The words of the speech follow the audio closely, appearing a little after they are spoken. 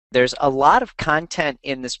There's a lot of content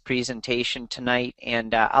in this presentation tonight,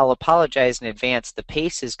 and I'll apologize in advance. The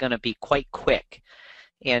pace is going to be quite quick,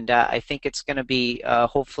 and I think it's going to be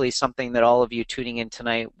hopefully something that all of you tuning in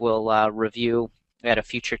tonight will review at a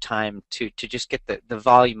future time to just get the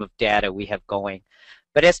volume of data we have going.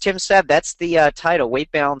 But as Tim said, that's the title,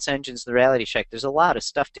 Weight Balance Engines, the Reality Check. There's a lot of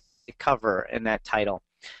stuff to cover in that title.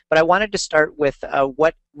 But I wanted to start with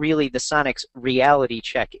what really the Sonex Reality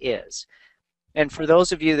Check is. And for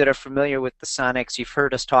those of you that are familiar with the Sonex, you've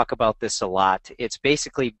heard us talk about this a lot. It's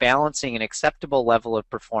basically balancing an acceptable level of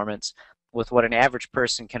performance with what an average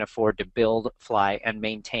person can afford to build, fly, and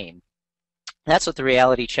maintain. That's what the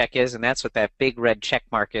reality check is, and that's what that big red check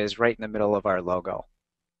mark is right in the middle of our logo.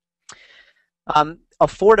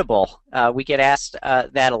 Affordable, we get asked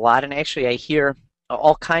that a lot, and actually I hear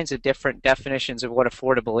all kinds of different definitions of what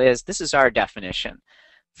affordable is. This is our definition.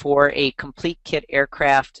 For a complete kit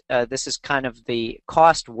aircraft, this is kind of the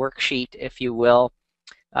cost worksheet, if you will,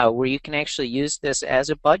 where you can actually use this as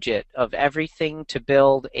a budget of everything to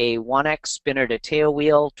build a 1X spinner to tail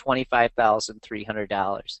wheel,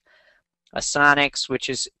 $25,300. A Sonex, which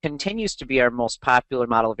continues to be our most popular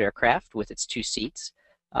model of aircraft with its 2 seats.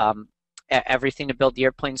 Everything to build the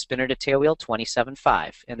airplane spinner to tail wheel,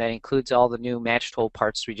 $27,500, and that includes all the new matched hole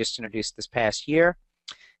parts we just introduced this past year.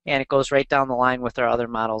 And it goes right down the line with our other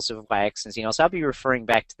models of YX and Xeno. So I'll be referring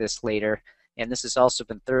back to this later, and this has also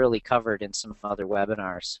been thoroughly covered in some other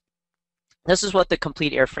webinars. This is what the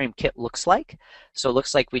complete airframe kit looks like. So it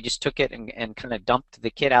looks like we just took it and kind of dumped the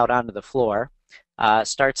kit out onto the floor.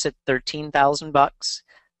 Starts at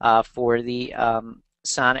 $13,000 for the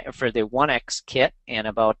for the 1X kit, and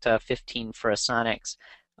about $15,000 for a Sonex.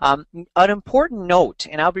 An important note,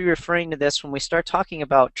 and I'll be referring to this when we start talking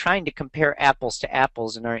about trying to compare apples to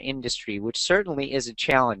apples in our industry, which certainly is a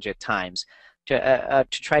challenge at times to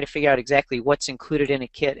try to figure out exactly what's included in a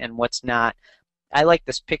kit and what's not. I like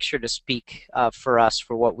this picture to speak for us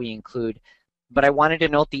for what we include, but I wanted to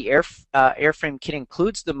note the airframe kit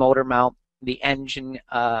includes the motor mount, the engine,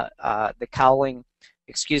 the cowling,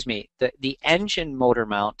 excuse me, the engine motor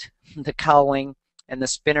mount, the cowling, and the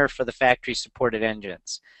spinner for the factory supported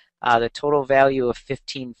engines. The total value of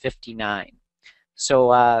 $1,559.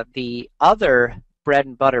 So the other bread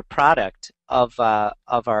and butter product of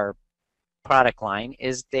our product line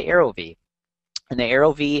is the AeroV. And the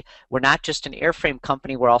AeroV, we're not just an airframe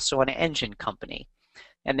company, we're also an engine company.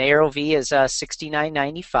 And the AeroV is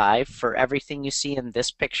 $69.95 for everything you see in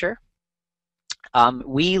this picture.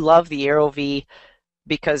 We love the AeroV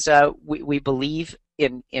because we believe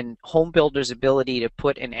in home builders' ability to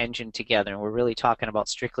put an engine together, and we're really talking about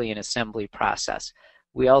strictly an assembly process.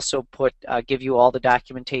 We also give you all the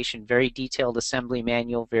documentation, very detailed assembly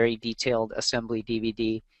manual, very detailed assembly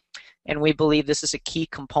DVD, and we believe this is a key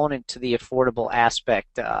component to the affordable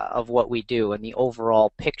aspect of what we do and the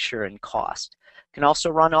overall picture and cost. Can also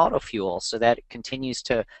run auto fuel, so that it continues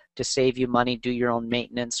to save you money, do your own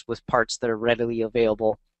maintenance with parts that are readily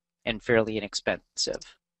available and fairly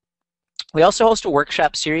inexpensive. We also host a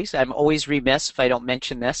workshop series. I'm always remiss if I don't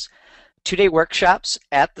mention this. 2-day workshops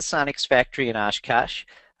at the Sonex factory in Oshkosh.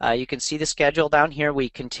 You can see the schedule down here. We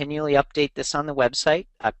continually update this on the website,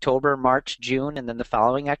 October, March, June, and then the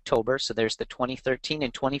following October. So there's the 2013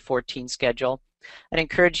 and 2014 schedule. I'd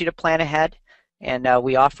encourage you to plan ahead, and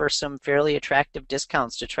we offer some fairly attractive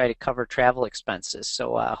discounts to try to cover travel expenses.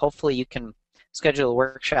 So hopefully you can schedule a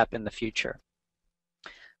workshop in the future.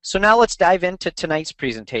 So now let's dive into tonight's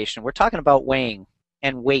presentation. We're talking about weighing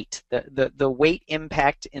and weight, the weight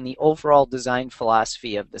impact in the overall design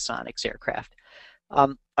philosophy of the Sonex aircraft.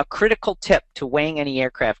 A critical tip to weighing any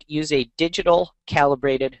aircraft: use a digital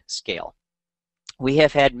calibrated scale. We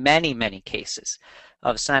have had many, many cases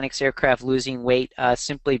of Sonex aircraft losing weight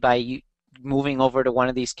simply by moving over to one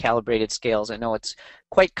of these calibrated scales. I know it's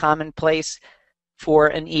quite commonplace for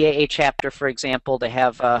an EAA chapter, for example, to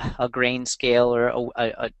have a grain scale or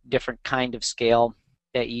a different kind of scale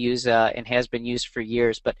that you use and has been used for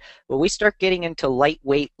years. But when we start getting into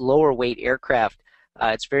lightweight, lower weight aircraft,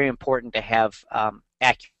 it's very important to have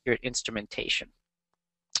accurate instrumentation.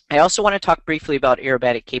 I also want to talk briefly about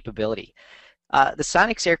aerobatic capability. The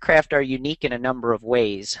Sonex aircraft are unique in a number of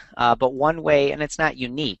ways, but one way, and it's not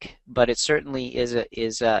unique, but it certainly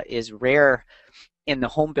is rare in the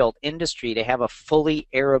home built industry to have a fully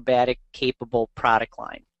aerobatic capable product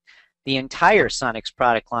line. The entire Sonex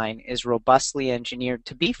product line is robustly engineered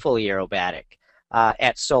to be fully aerobatic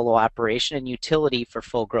at solo operation and utility for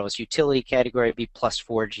full gross. Utility category would be plus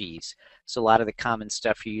 4Gs. So a lot of the common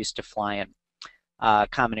stuff you're used to flying,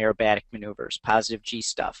 common aerobatic maneuvers, positive G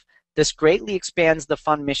stuff. This greatly expands the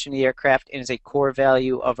fun mission of the aircraft and is a core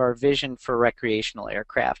value of our vision for recreational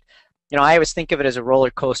aircraft. You know, I always think of it as a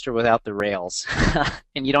roller coaster without the rails,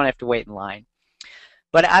 and you don't have to wait in line.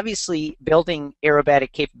 But obviously, building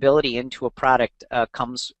aerobatic capability into a product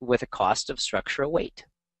comes with a cost of structural weight.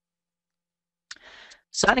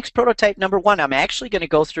 Sonex prototype number 1, I'm actually going to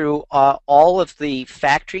go through all of the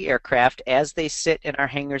factory aircraft as they sit in our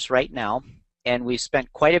hangars right now, and we've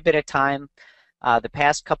spent quite a bit of time the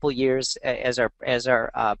past couple years as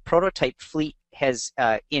our prototype fleet has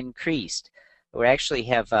increased. We actually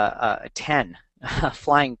have 10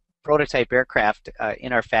 flying prototype aircraft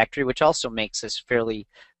in our factory, which also makes us fairly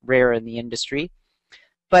rare in the industry.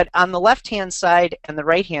 But on the left-hand side and the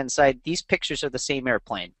right-hand side, these pictures are the same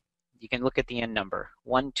airplane. You can look at the end number,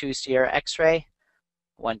 12 Sierra X-ray,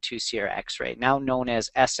 12 Sierra X-ray, now known as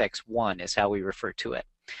SX1 is how we refer to it.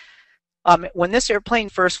 When this airplane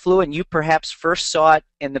first flew, and you perhaps first saw it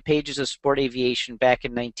in the pages of Sport Aviation back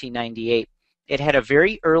in 1998, it had a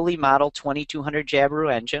very early model 2200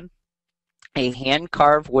 Jabiru engine, a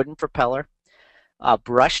hand-carved wooden propeller, a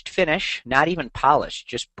brushed finish, not even polished,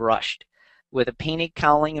 just brushed, with a painted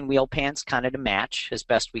cowling and wheel pants kind of to match as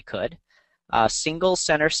best we could. A single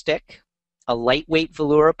center stick, a lightweight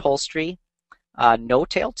velour upholstery, no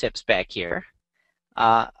tail tips back here,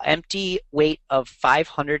 empty weight of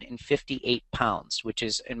 558 pounds, which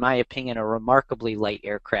is, in my opinion, a remarkably light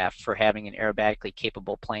aircraft for having an aerobatically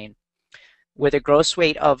capable plane. With a gross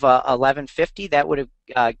weight of 1150, that would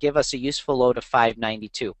give us a useful load of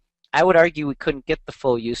 592. I would argue we couldn't get the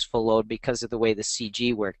full useful load because of the way the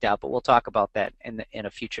CG worked out, but we'll talk about that in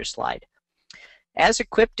a future slide. As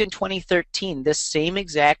equipped in 2013, this same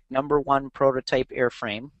exact number 1 prototype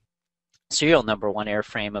airframe, serial number 1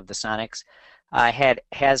 airframe of the Sonex,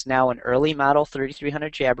 has now an early model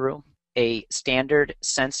 3300 Jabiru, a standard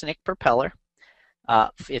Sonex propeller.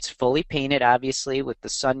 It's fully painted, obviously, with the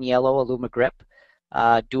sun yellow Alumagrip,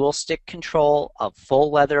 dual stick control, of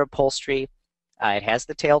full leather upholstery. It has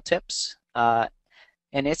the tail tips, and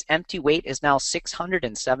its empty weight is now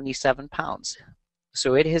 677 pounds.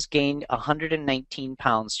 So it has gained 119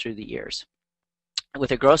 pounds through the years.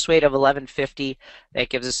 With a gross weight of 1150, that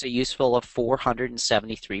gives us a useful of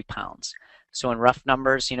 473 pounds. So in rough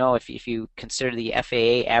numbers, you know, if you consider the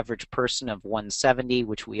FAA average person of 170,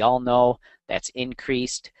 which we all know, that's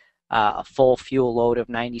increased, a full fuel load of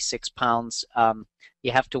 96 pounds,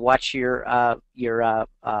 you have to watch your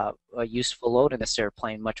useful load in this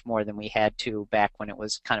airplane much more than we had to back when it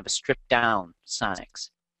was kind of a stripped down Sonex.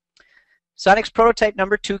 Sonex prototype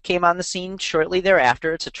number 2 came on the scene shortly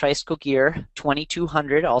thereafter. It's a tricycle gear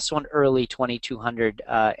 2200, also an early 2200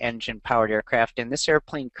 engine powered aircraft, and this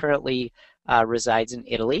airplane currently resides in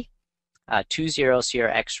Italy. 20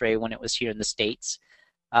 Sierra X-ray when it was here in the States.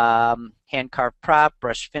 Hand-carved prop,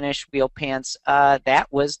 brush finish, wheel pants. That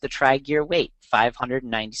was the tri-gear weight,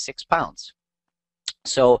 596 pounds.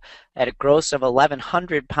 So at a gross of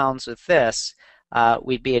 1,100 pounds with this,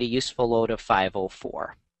 we'd be at a useful load of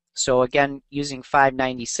 504. So again, using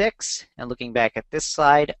 596 and looking back at this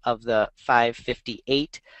slide of the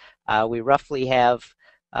 558, we roughly have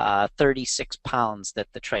 36 pounds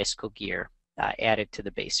that the tricycle gear added to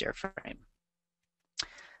the base airframe.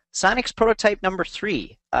 Sonex prototype number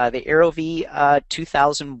 3, the AeroV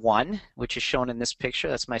 2001, which is shown in this picture.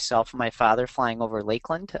 That's myself and my father flying over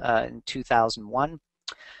Lakeland in 2001.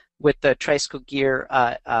 With the tricycle gear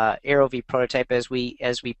AeroV prototype as we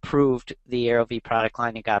proved the AeroV product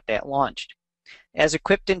line and got that launched. As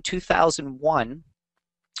equipped in 2001,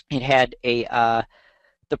 it had the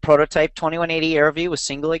prototype 2180 AeroV with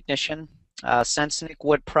single ignition, Sonex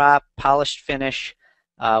wood prop, polished finish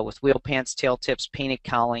with wheel pants, tail tips, painted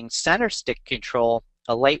cowling, center stick control,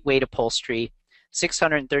 a lightweight upholstery,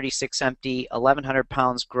 636 empty, 1,100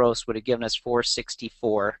 pounds gross would have given us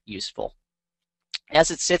 464 useful. As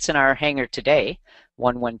it sits in our hangar today,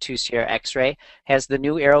 112 Sierra X-ray has the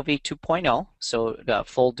new AeroV 2.0, so the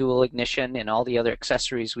full dual ignition and all the other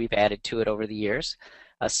accessories we've added to it over the years.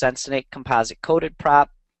 A Sonex composite coated prop,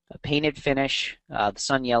 a painted finish, the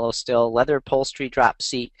sun yellow still, leather upholstery drop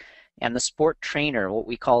seat, and the Sport Trainer, what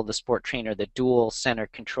we call the Sport Trainer, the dual center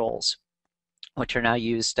controls, which are now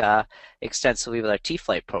used extensively with our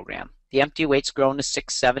T-Flight program. The empty weight's grown to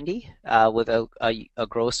 670 with a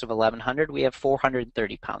gross of 1,100. We have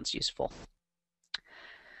 430 pounds useful.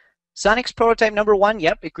 Sonex prototype number 1,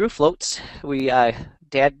 yep, it grew floats.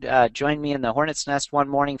 Dad joined me in the Hornet's Nest one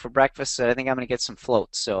morning for breakfast, said, I think I'm going to get some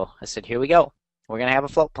floats. So I said, here we go. We're going to have a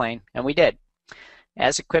float plane, and we did.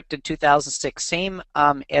 As equipped in 2006, same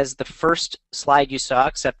as the first slide you saw,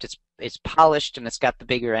 except it's polished and it's got the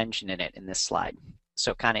bigger engine in it in this slide.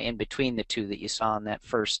 So kind of in between the two that you saw on that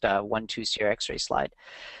first 1-2 Sierra X-ray slide.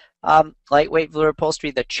 Lightweight velour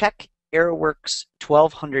upholstery, the Czech Airworks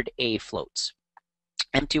 1200A floats.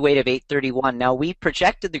 Empty weight of 831. Now we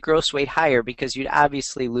projected the gross weight higher because you'd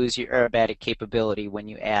obviously lose your aerobatic capability when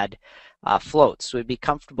you add floats. So we'd be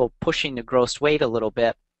comfortable pushing the gross weight a little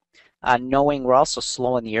bit, knowing we're also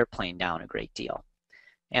slowing the airplane down a great deal.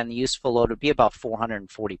 And the useful load would be about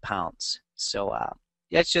 440 pounds. So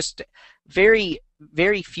that's just very,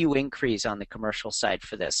 very few inquiries on the commercial side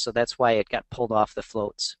for this. So that's why it got pulled off the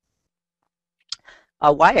floats.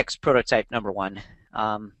 YX prototype number 1.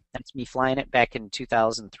 That's me flying it back in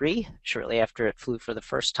 2003, shortly after it flew for the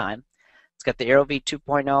first time. It's got the AeroV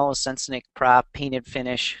 2.0, Sonex prop, painted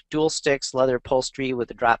finish, dual sticks, leather upholstery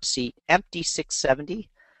with a drop seat, empty 670,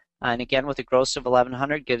 and again with a gross of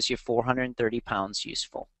 1100 gives you 430 pounds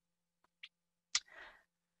useful.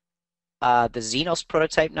 The Xenos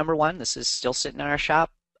prototype number 1, this is still sitting in our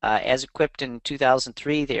shop. As equipped in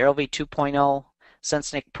 2003, the AeroV 2.0,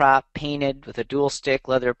 Sonex prop, painted with a dual stick,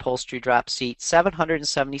 leather upholstery, drop seat,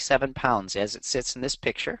 777 pounds as it sits in this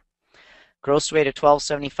picture. Gross weight of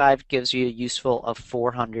 1275 gives you a useful of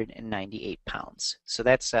 498 pounds. So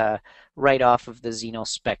that's right off of the Xenos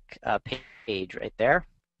spec page right there.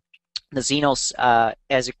 The Xenos,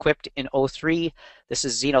 as equipped in 03, this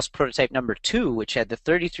is Xenos prototype number 2, which had the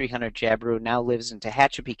 3300 Jabiru, now lives in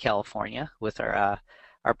Tehachapi, California with our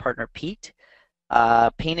partner Pete.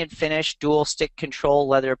 Painted finish, dual stick control,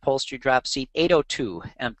 leather upholstery, drop seat, 802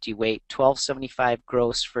 empty weight, 1275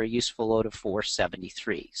 gross for a useful load of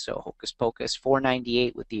 473. So hocus pocus,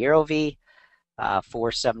 498 with the AeroV,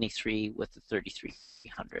 473 with the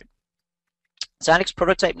 3300. Sonex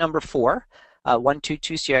prototype number 4,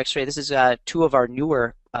 122 Sierra X-ray. This is 2 of our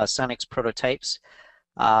newer Sonex prototypes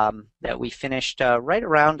that we finished right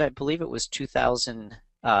around, I believe it was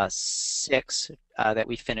 2006 that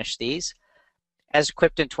we finished these. As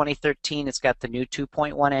equipped in 2013, it's got the new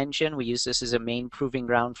 2.1 engine. We use this as a main proving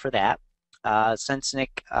ground for that. Sonex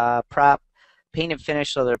prop, painted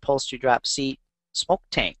finish, leather upholstery, drop seat, smoke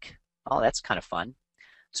tank. Oh, that's kind of fun.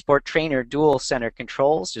 Sport trainer, dual center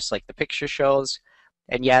controls, just like the picture shows.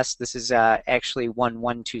 And yes, this is actually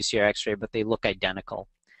 112 Sierra X-ray, but they look identical.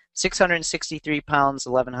 663 pounds,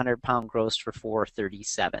 1,100 pound gross for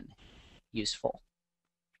 437. Useful.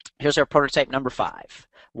 Here's our prototype number 5.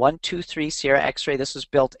 123 Sierra X-ray. This was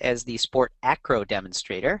built as the Sport Acro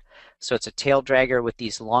demonstrator. So it's a tail dragger with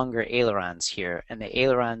these longer ailerons here, and the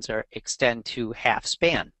ailerons extend to half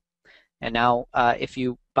span. And now if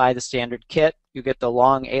you buy the standard kit, you get the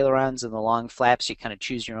long ailerons and the long flaps. You kind of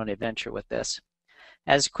choose your own adventure with this.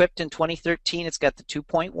 As equipped in 2013, it's got the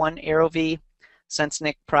 2.1 AeroV,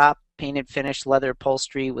 Sonex prop, painted finish, leather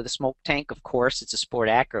upholstery with a smoke tank. Of course, it's a Sport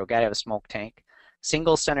Acro, got to have a smoke tank.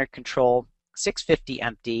 Single center control, 650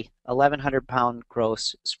 empty, 1,100 pound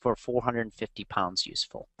gross for 450 pounds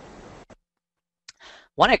useful.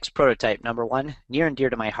 1X prototype number 1, near and dear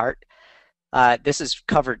to my heart. This is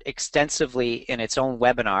covered extensively in its own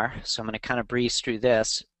webinar, so I'm going to kind of breeze through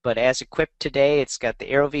this. But as equipped today, it's got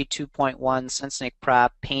the AeroV 2.1, Sonex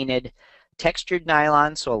prop, painted, textured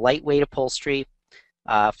nylon, so a lightweight upholstery,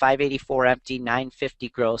 584 empty, 950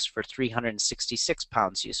 gross for 366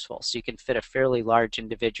 pounds useful. So you can fit a fairly large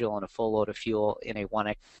individual and a full load of fuel in a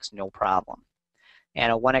 1X, no problem.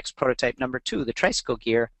 And a 1X prototype number 2, the tricycle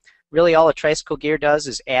gear. Really all a tricycle gear does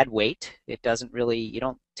is add weight. It doesn't really, you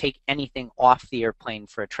don't take anything off the airplane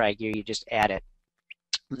for a tri-gear, you just add it.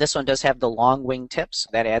 This one does have the long wingtips, so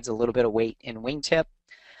that adds a little bit of weight in wingtip.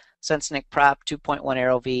 Sonex prop, 2.1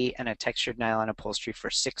 AeroV, and a textured nylon upholstery for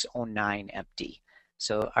 609 empty.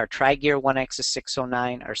 So our tri-gear 1X is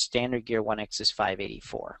 609, our standard gear 1X is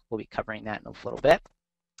 584. We'll be covering that in a little bit.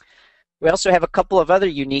 We also have a couple of other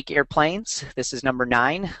unique airplanes. This is number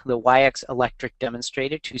 9, the YX Electric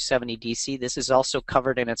Demonstrator 270 DC. This is also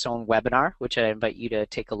covered in its own webinar, which I invite you to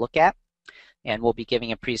take a look at. And we'll be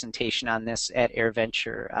giving a presentation on this at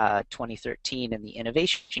AirVenture 2013 in the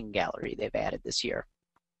Innovation Gallery they've added this year.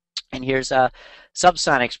 And here's a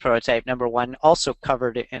Subsonics prototype number 1, also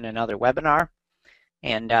covered in another webinar.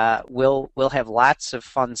 And we'll have lots of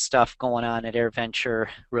fun stuff going on at AirVenture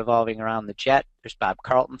revolving around the jet. There's Bob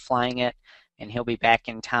Carlton flying it, and he'll be back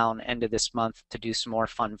in town end of this month to do some more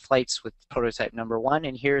fun flights with prototype number 1.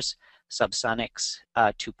 And here's Subsonics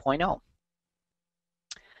 2.0.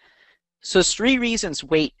 So 3 reasons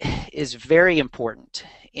weight is very important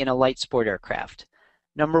in a light sport aircraft.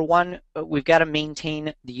 Number 1, we've got to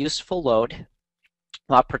maintain the useful load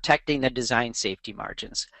while protecting the design safety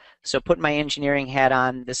margins. So put my engineering hat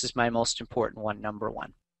on, this is my most important one, number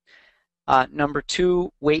 1. Number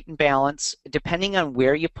 2, weight and balance. Depending on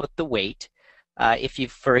where you put the weight, If you,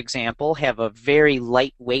 for example, have a very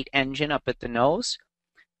lightweight engine up at the nose,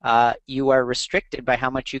 you are restricted by how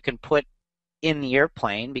much you can put in the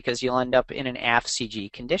airplane because you'll end up in an aft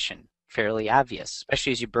CG condition. Fairly obvious,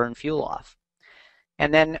 especially as you burn fuel off.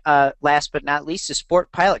 And then last but not least is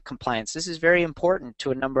sport pilot compliance. This is very important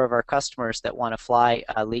to a number of our customers that want to fly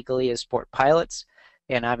legally as sport pilots.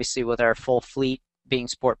 And obviously with our full fleet being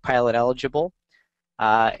sport pilot eligible,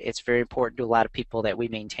 it's very important to a lot of people that we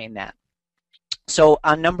maintain that. So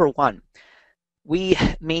on number one, we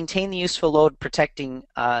maintain the useful load protecting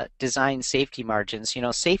design safety margins. You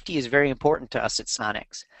know, safety is very important to us at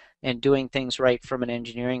Sonex and doing things right from an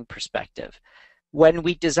engineering perspective. When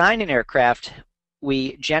we design an aircraft,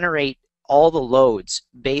 we generate all the loads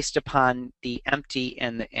based upon the empty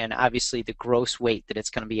and obviously the gross weight that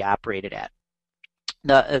it's going to be operated at.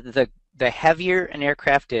 The heavier an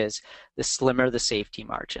aircraft is, the slimmer the safety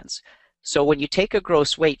margins. So when you take a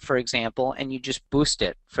gross weight, for example, and you just boost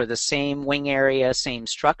it for the same wing area, same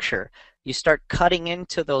structure, you start cutting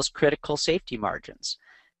into those critical safety margins.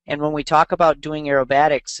 And when we talk about doing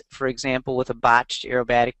aerobatics, for example, with a botched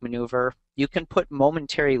aerobatic maneuver, you can put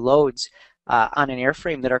momentary loads on an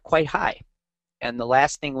airframe that are quite high. And the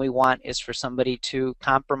last thing we want is for somebody to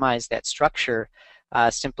compromise that structure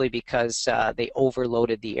simply because they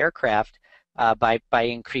overloaded the aircraft by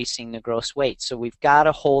increasing the gross weight. So we've got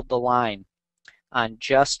to hold the line on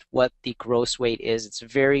just what the gross weight is. It's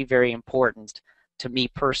very, very important to me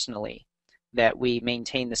personally that we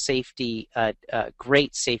maintain the safety,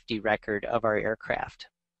 great safety record of our aircraft.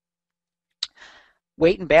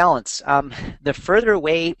 Weight and balance. The further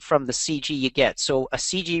away from the CG you get, so a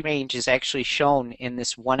CG range is actually shown in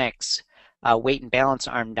this 1X weight and balance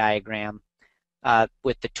arm diagram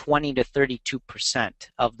with the 20 to 32%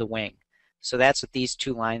 of the wing. So that's what these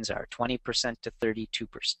two lines are, 20% to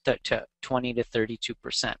 32%, to 20 to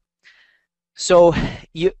 32%. So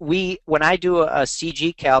when I do a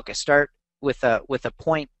CG calc, I start with a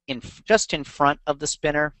point just in front of the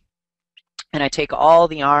spinner, and I take all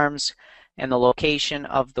the arms and the location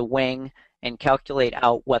of the wing and calculate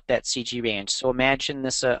out what that CG range. So imagine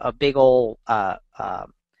this a big old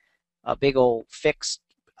fixed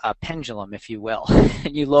pendulum, if you will,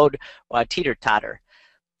 and you load a teeter-totter.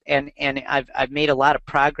 And I've made a lot of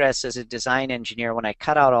progress as a design engineer when I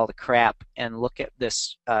cut out all the crap and look at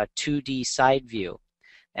this 2D side view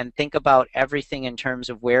and think about everything in terms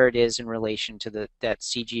of where it is in relation to that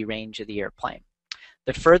CG range of the airplane.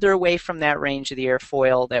 The further away from that range of the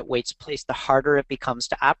airfoil that weight's placed, the harder it becomes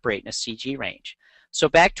to operate in a CG range. So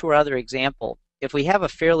back to our other example, if we have a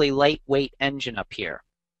fairly lightweight engine up here,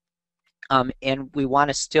 and we want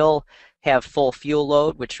to still have full fuel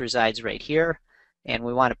load, which resides right here, and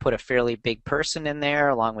we want to put a fairly big person in there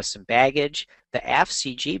along with some baggage, the aft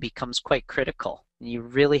CG becomes quite critical, and you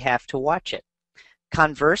really have to watch it.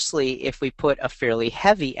 Conversely, if we put a fairly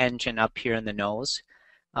heavy engine up here in the nose,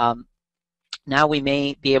 now we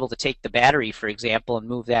may be able to take the battery, for example, and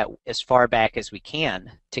move that as far back as we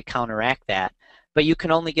can to counteract that. But you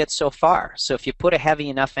can only get so far. So if you put a heavy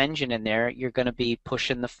enough engine in there, you're going to be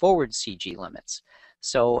pushing the forward CG limits.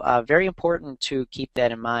 So very important to keep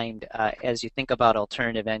that in mind as you think about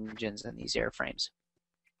alternative engines in these airframes.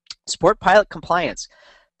 Sport pilot compliance.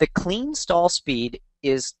 The clean stall speed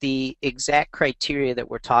is the exact criteria that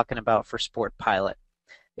we're talking about for sport pilot.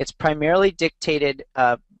 It's primarily dictated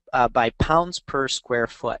by pounds per square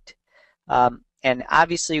foot. And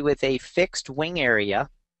obviously with a fixed wing area,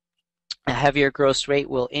 a heavier gross rate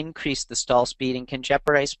will increase the stall speed and can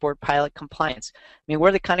jeopardize sport pilot compliance. I mean,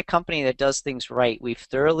 we're the kind of company that does things right. We've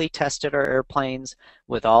thoroughly tested our airplanes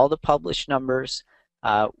with all the published numbers.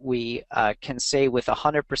 We can say with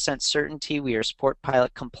 100% certainty we are sport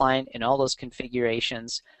pilot compliant in all those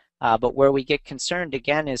configurations. But where we get concerned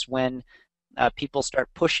again is when people start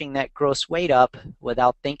pushing that gross weight up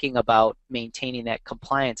without thinking about maintaining that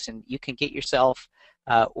compliance, and you can get yourself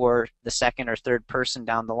or the second or third person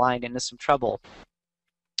down the line into some trouble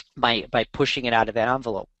by pushing it out of that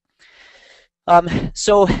envelope.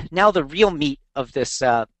 So now the real meat of this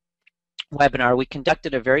webinar, we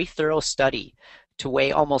conducted a very thorough study to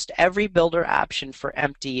weigh almost every builder option for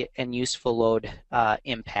empty and useful load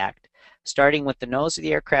impact, starting with the nose of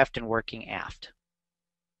the aircraft and working aft.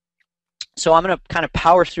 So I'm going to kind of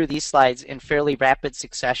power through these slides in fairly rapid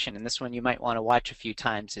succession, and this one you might want to watch a few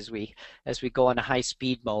times as we go into high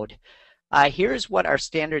speed mode. Here's what our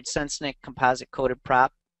standard Sensenik composite coated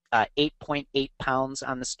prop, 8.8 pounds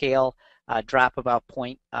on the scale, drop about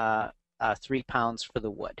 0.3 pounds for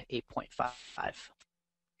the wood, 8.5.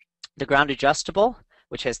 The ground adjustable,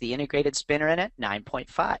 which has the integrated spinner in it,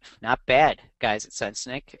 9.5. Not bad, guys at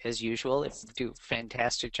Sensenik, as usual. They do a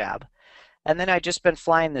fantastic job. And then I've just been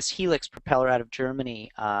flying this Helix propeller out of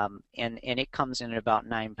Germany, and it comes in at about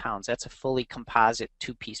 9 pounds. That's a fully composite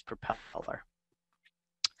two-piece propeller.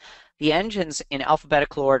 The engines in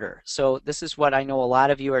alphabetical order. So this is what I know a lot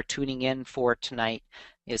of you are tuning in for tonight,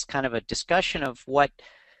 is kind of a discussion of what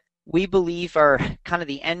we believe are kind of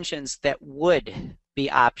the engines that would be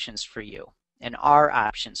options for you and are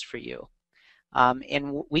options for you.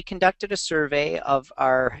 And we conducted a survey of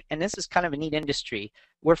our, and this is kind of a neat industry,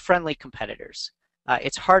 we're friendly competitors.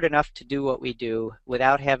 It's hard enough to do what we do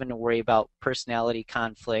without having to worry about personality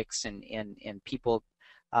conflicts and people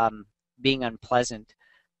being unpleasant.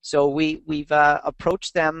 So we've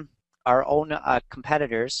approached them, our own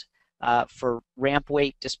competitors, for ramp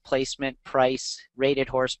weight, displacement, price, rated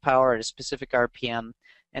horsepower at a specific RPM,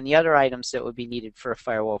 and the other items that would be needed for a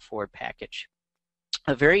firewall forward package.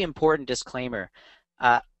 A very important disclaimer,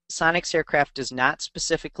 Sonex Aircraft does not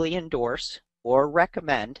specifically endorse or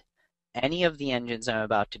recommend any of the engines I'm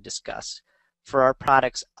about to discuss for our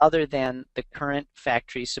products other than the current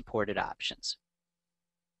factory supported options.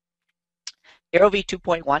 AeroV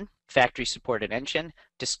 2.1, factory supported engine,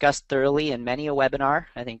 discussed thoroughly in many a webinar,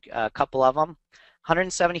 I think a couple of them.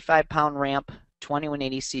 175 pound ramp,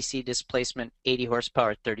 2180cc displacement, 80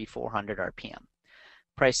 horsepower, 3400 RPM.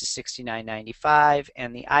 Price is $69.95,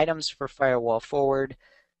 and the items for firewall forward,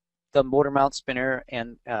 the motor mount spinner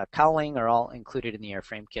and cowling are all included in the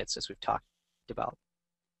airframe kits as we've talked about.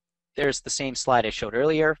 There's the same slide I showed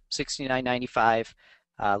earlier, $69.95,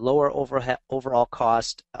 lower overall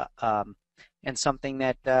cost, and something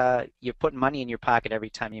that you're putting money in your pocket every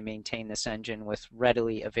time you maintain this engine with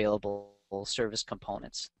readily available service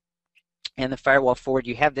components. And the firewall forward,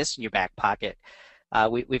 you have this in your back pocket.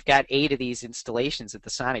 We've got 8 of these installations at the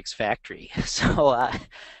Sonex factory, so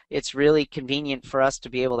it's really convenient for us to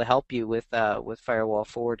be able to help you with firewall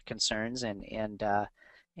forward concerns and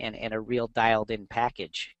a real dialed-in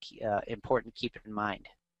package. Important to keep in mind.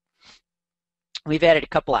 We've added a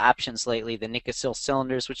couple of options lately: the Nicosil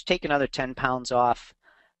cylinders, which take another 10 pounds off,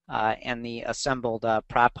 and the assembled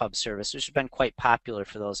prop hub service, which has been quite popular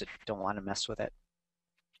for those that don't want to mess with it.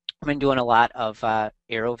 I've been doing a lot of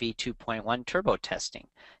AeroV 2.1 turbo testing.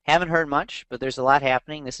 Haven't heard much, but there's a lot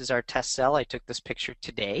happening. This is our test cell. I took this picture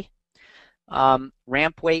today.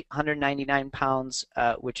 Ramp weight, 199 pounds,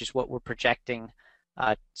 which is what we're projecting.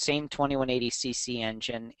 Same 2180cc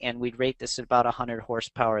engine, and we'd rate this at about 100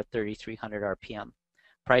 horsepower at 3,300 RPM.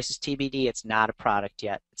 Price is TBD. It's not a product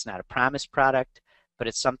yet. It's not a promised product, but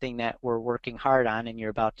it's something that we're working hard on, and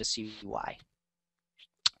you're about to see why.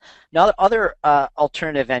 Now, other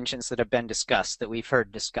alternative engines that have been discussed, that we've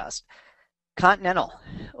heard discussed. Continental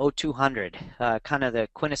 0200, kind of the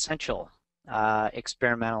quintessential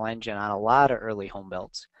experimental engine on a lot of early home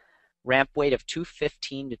builds. Ramp weight of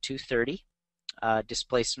 215 to 230,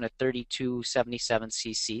 displacement of 3277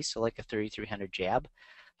 cc, so like a 3300 jab.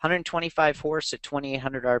 125 horse at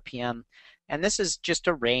 2800 RPM, and this is just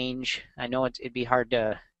a range. I know it'd be hard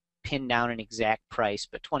to pin down an exact price,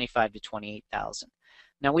 but 25 to 28,000.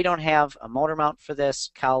 Now, we don't have a motor mount for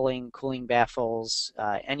this, cowling, cooling baffles,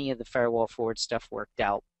 any of the firewall forward stuff worked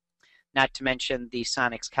out. Not to mention the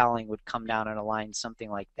Sonex cowling would come down and align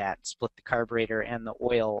something like that, split the carburetor and the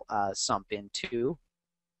oil sump in two.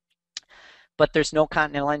 But there's no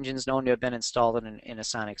Continental engines known to have been installed in a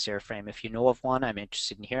Sonex airframe. If you know of one, I'm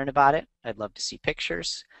interested in hearing about it. I'd love to see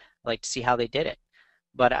pictures. I'd like to see how they did it.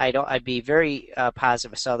 But I'd be very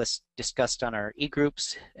positive. I saw this discussed on our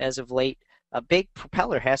e-groups as of late. A big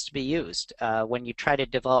propeller has to be used. When you try to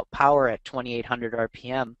develop power at 2800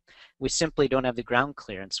 RPM, we simply don't have the ground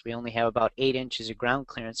clearance. We only have about 8 inches of ground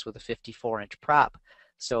clearance with a 54-inch prop.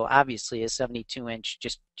 So obviously a 72-inch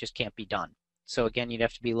just can't be done. So again, you'd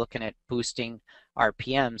have to be looking at boosting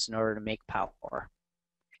RPMs in order to make power.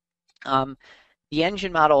 The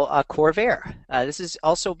engine model Corvair. This has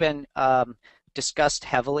also been discussed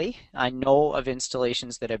heavily. I know of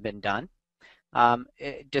installations that have been done.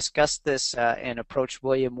 Discussed this and approached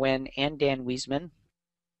William Wynn and Dan Wiesman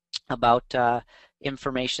about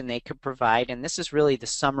information they could provide, and this is really the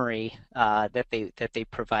summary that they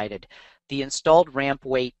provided. The installed ramp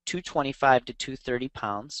weight 225 to 230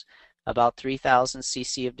 pounds, about 3,000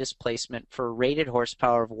 cc of displacement for a rated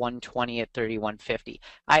horsepower of 120 at 3150.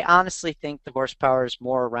 I honestly think the horsepower is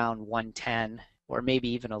more around 110 or maybe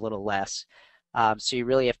even a little less. So you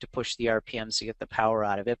really have to push the RPMs to get the power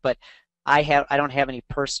out of it. But I don't have any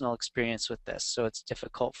personal experience with this, so it's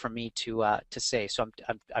difficult for me to say. So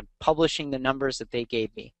I'm publishing the numbers that they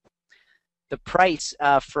gave me. The price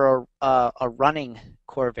for a running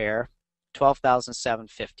Corvair,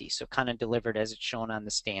 $12,750, so kind of delivered as it's shown on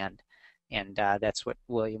the stand, and that's what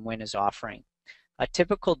William Wynn is offering. A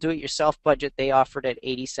typical do-it-yourself budget they offered at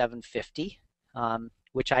 $87.50,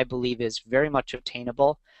 which I believe is very much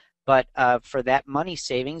obtainable. But for that money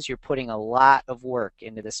savings, you're putting a lot of work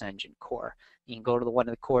into this engine core. You can go to one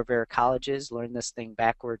of the Corvair colleges, learn this thing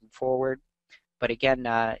backward and forward. But again,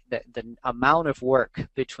 the amount of work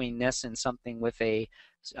between this and something with a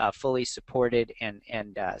fully supported and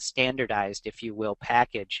standardized, if you will,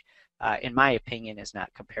 package, in my opinion, is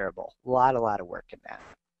not comparable. A lot of work in that.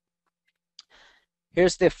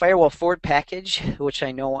 Here's the Firewall Forward package, which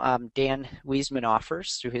I know Dan Wiesman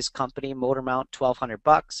offers through his company. Motor mount,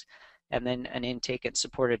 $1,200, and then an intake and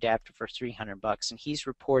support adapter for $300. And he's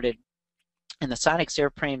reported, and the Sonex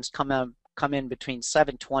airframes come in between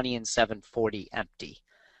 720 and 740 empty,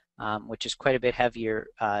 which is quite a bit heavier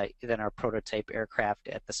than our prototype aircraft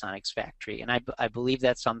at the Sonex factory. And I believe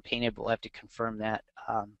that's unpainted, but we'll have to confirm that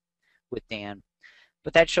with Dan.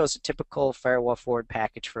 But that shows a typical Firewall Forward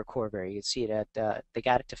package for a Corvair. You can see it at, they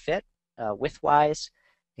got it to fit width-wise,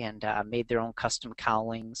 and made their own custom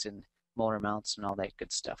cowlings and motor mounts and all that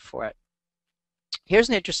good stuff for it. Here's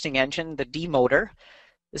an interesting engine, the D motor.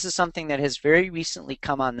 This is something that has very recently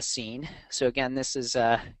come on the scene. So again, this is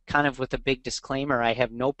kind of with a big disclaimer. I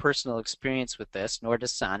have no personal experience with this, nor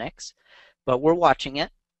does Sonex, but we're watching it,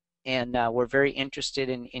 and we're very interested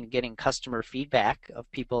in getting customer feedback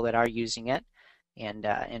of people that are using it, and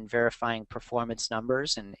verifying performance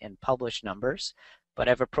numbers and published numbers. But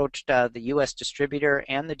I've approached the US distributor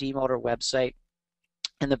and the D-Motor website,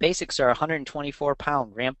 and the basics are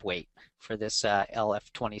 124-pound ramp weight for this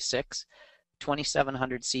LF26,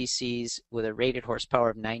 2,700 cc's with a rated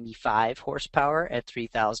horsepower of 95 horsepower at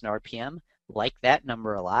 3,000 RPM. Like that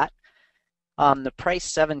number a lot. The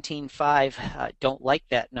price $17.5, don't like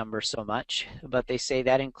that number so much, but they say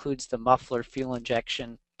that includes the muffler, fuel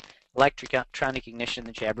injection, electronic ignition,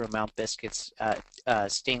 the Jabra mount biscuits,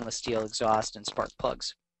 stainless steel exhaust, and spark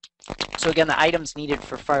plugs. So again, the items needed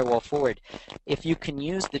for Firewall Forward. If you can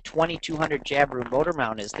use the 2200 Jabra motor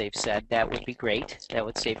mount, as they've said, that would be great. That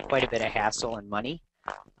would save quite a bit of hassle and money.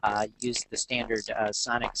 Use the standard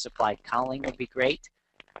Sonex supplied cowling would be great.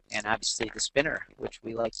 And obviously the spinner, which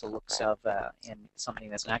we like the looks of, and something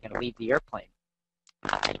that's not going to leave the airplane.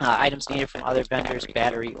 Items needed from other vendors: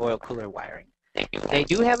 battery, oil cooler, wiring. They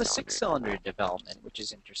do have a 6-cylinder development, which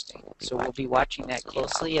is interesting. So we'll be watching that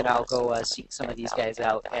closely, and I'll go seek some of these guys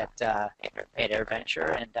out at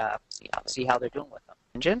AirVenture and see how they're doing with them.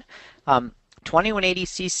 Engine,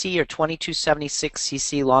 2180cc or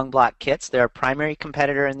 2276cc long block kits. They're a primary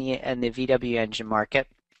competitor in the VW engine market.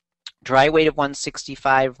 Dry weight of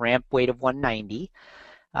 165, ramp weight of 190.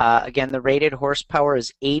 Again, the rated horsepower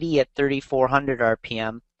is 80 at 3,400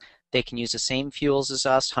 RPM. They can use the same fuels as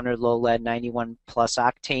us, 100 low lead, 91 plus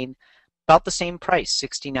octane, about the same price,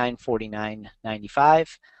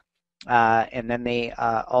 $69.49.95. And then they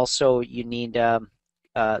also, you need the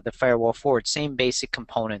Firewall Forward, same basic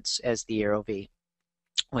components as the Aero V,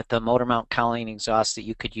 with the motor mount cowling exhaust that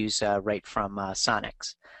you could use right from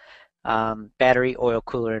Sonex. Battery, oil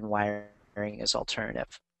cooler, and wiring is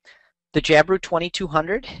alternative. The Jabra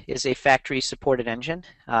 2200 is a factory-supported engine,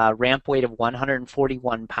 ramp weight of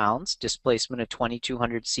 141 pounds, displacement of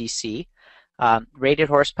 2200 cc, rated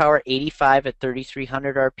horsepower 85 at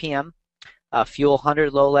 3,300 RPM, fuel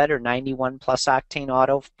 100 low lead or 91 plus octane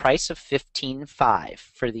auto, price of $15.5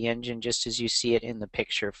 for the engine just as you see it in the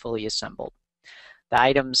picture, fully assembled. The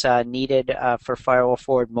items needed for Firewall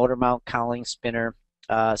Forward: motor mount, cowling, spinner,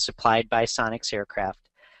 supplied by Sonex Aircraft.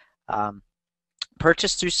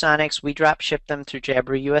 Purchased through Sonex, we drop ship them through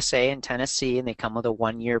Jabra USA in Tennessee, and they come with a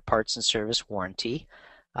 1-year parts and service warranty.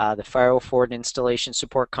 The Firewall Forward installation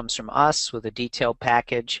support comes from us with a detailed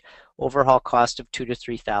package, overhaul cost of $2,000 to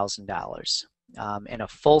 $3,000, and a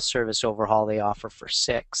full service overhaul they offer for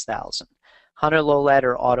 $6,000. 100 low lead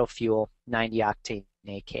or auto fuel, 90 octane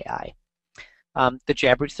AKI. The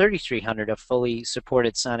Jabra 3300, a fully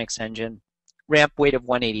supported Sonex engine. Ramp weight of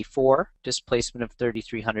 184, displacement of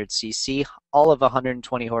 3,300 cc, all of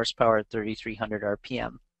 120 horsepower at 3,300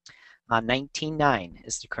 RPM. $19.9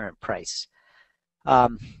 is the current price.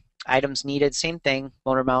 Items needed, same thing: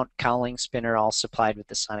 motor mount, cowling, spinner, all supplied with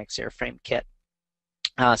the Sonex airframe kit.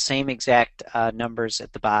 Same exact numbers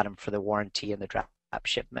at the bottom for the warranty and the drop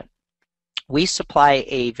shipment. We supply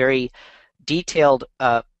a very detailed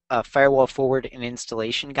Firewall Forward and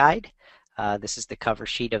installation guide. This is the cover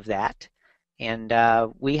sheet of that. And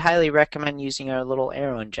we highly recommend using our little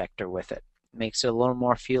aero injector with it. Makes it a little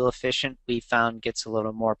more fuel efficient. We found gets a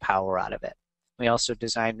little more power out of it. We also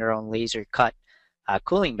designed our own laser cut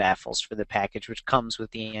cooling baffles for the package, which comes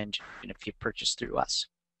with the engine if you purchase through us.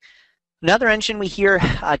 Another engine we hear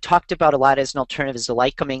talked about a lot as an alternative is the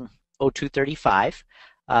Lycoming O235.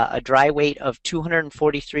 A dry weight of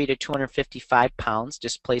 243 to 255 pounds,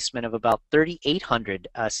 displacement of about 3,800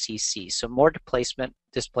 cc, so more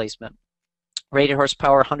displacement. Rated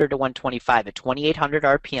horsepower 100 to 125 at 2,800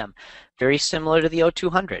 RPM, very similar to the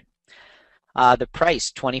O200. The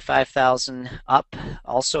price, $25,000 up,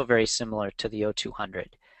 also very similar to the O200.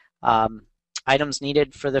 Items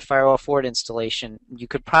needed for the firewall forward installation. You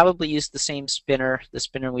could probably use the same spinner. The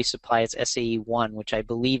spinner we supply is SAE1, which I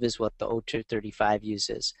believe is what the O235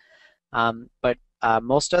 uses. But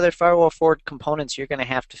most other firewall forward components you're going to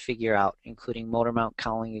have to figure out, including motor mount,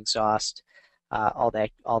 cowling, exhaust, all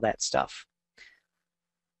that stuff.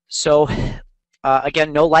 So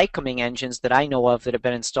again, no Lycoming engines that I know of that have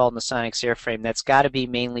been installed in the Sonex airframe. That's got to be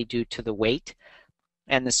mainly due to the weight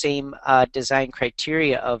and the same design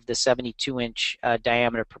criteria of the 72-inch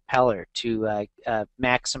diameter propeller to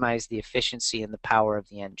maximize the efficiency and the power of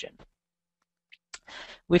the engine.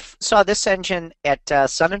 We saw this engine at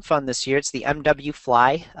Sun and Fun this year. It's the MW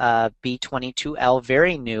Fly B22L,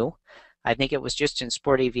 very new. I think it was just in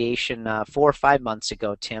Sport Aviation 4 or 5 months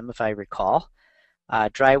ago, Tim, if I recall.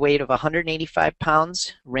 Dry weight of 185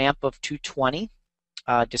 pounds, ramp of 220.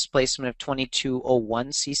 Displacement of 2201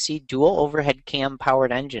 cc, dual overhead cam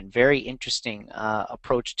powered engine. Very interesting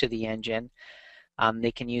approach to the engine.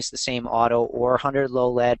 They can use the same auto or 100 low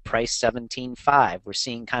lead, price 17.5. We're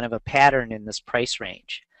seeing kind of a pattern in this price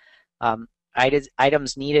range.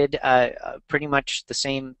 Items needed, pretty much the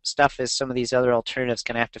same stuff as some of these other alternatives.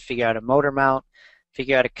 Going to have to figure out a motor mount,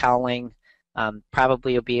 figure out a cowling.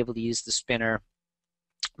 Probably you'll be able to use the spinner,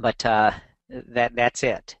 but that's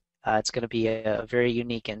it. It's going to be a very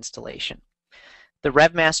unique installation. The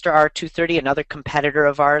RevMaster R230, another competitor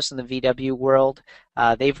of ours in the VW world,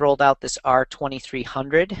 they've rolled out this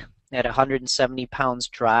R2300 at 170 pounds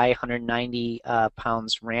dry, 190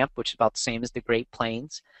 pounds ramp, which is about the same as the Great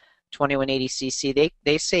Plains. 2180 cc.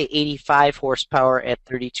 They say 85 horsepower at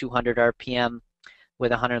 3,200 RPM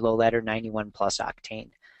with 100 low lead or 91 plus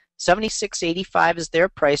octane. 7685 is their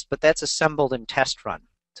price, but that's assembled and test run.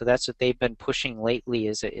 So that's what they've been pushing lately,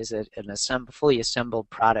 is an fully assembled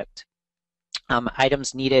product.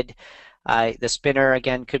 Items needed, the spinner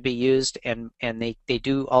again could be used, and they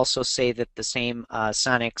do also say that the same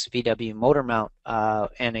Sonex VW motor mount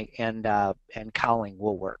and cowling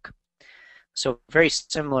will work. So very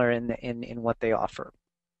similar in what they offer.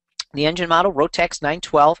 The engine model, Rotax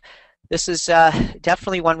 912. This is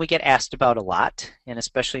definitely one we get asked about a lot, and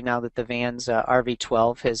especially now that the van's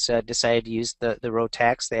RV12 has decided to use the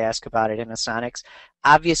Rotax, they ask about it in a Sonex.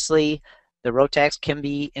 Obviously, the Rotax can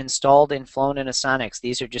be installed and flown in a Sonex.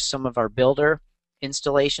 These are just some of our builder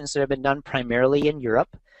installations that have been done primarily in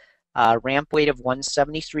Europe. Ramp weight of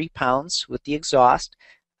 173 pounds with the exhaust.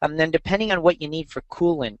 And then depending on what you need for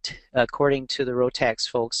coolant, according to the Rotax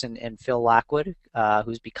folks and Phil Lockwood,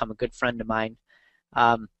 who's become a good friend of mine,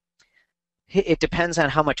 it depends on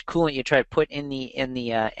how much coolant you try to put in the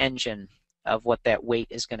engine of what that weight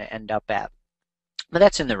is going to end up at. But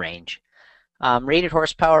that's in the range. Rated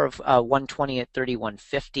horsepower of 120 at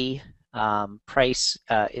 3,150. Price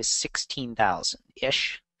is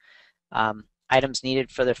 16,000-ish. Items needed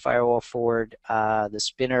for the firewall forward. The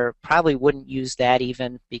spinner probably wouldn't use that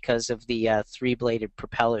even because of the three-bladed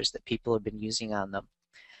propellers that people have been using on them.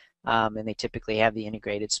 And they typically have the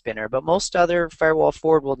integrated spinner. But most other firewall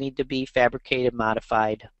forward will need to be fabricated,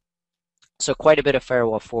 modified. So quite a bit of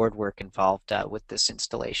firewall forward work involved with this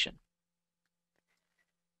installation.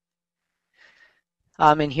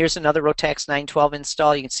 And here's another Rotax 912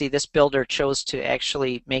 install. You can see this builder chose to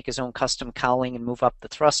actually make his own custom cowling and move up the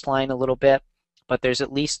thrust line a little bit. But there's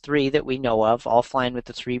at least 3 that we know of, all flying with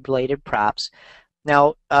the 3-bladed props.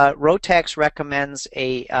 Now, Rotax recommends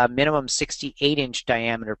a minimum 68-inch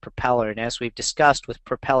diameter propeller, and as we've discussed with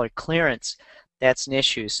propeller clearance, that's an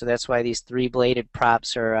issue. So that's why these 3-bladed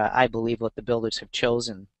props are, I believe, what the builders have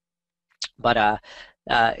chosen. But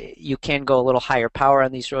you can go a little higher power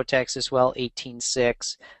on these Rotax as well,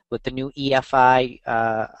 18.6, with the new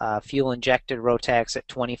EFI fuel-injected Rotax at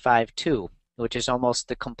 25.2, which is almost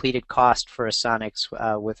the completed cost for a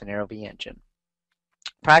Sonex with an Aero-V engine.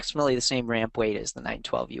 Approximately the same ramp weight as the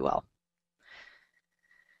 912 UL.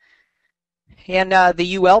 And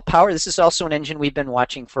the UL power, this is also an engine we've been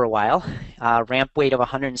watching for a while. Ramp weight of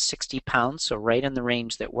 160 pounds, so right in the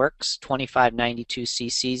range that works, 2592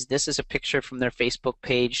 cc's. This is a picture from their Facebook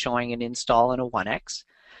page showing an install in a 1X,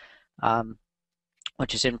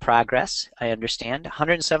 which is in progress, I understand.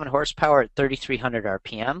 107 horsepower at 3,300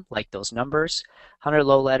 RPM, like those numbers. 100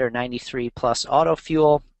 low lead or 93 plus auto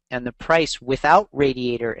fuel. And the price without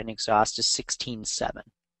radiator and exhaust is 16.7.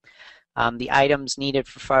 The items needed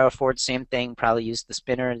for firewall forward, same thing, probably use the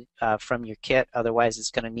spinner from your kit, otherwise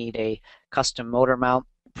it's going to need a custom motor mount.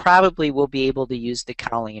 Probably will be able to use the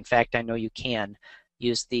cowling. In fact, I know you can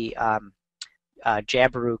use the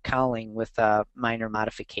Jabiru cowling with a minor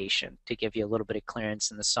modification to give you a little bit of clearance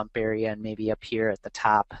in the sump area and maybe up here at the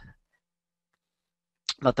top.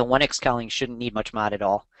 But the 1X cowling shouldn't need much mod at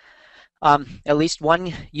all. At least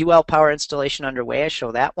one UL power installation underway. I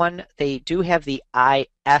show that one. They do have the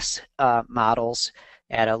IS models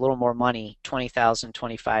at a little more money, $20,000,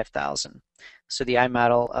 $25,000. So the I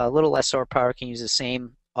model, a little less horsepower, can use the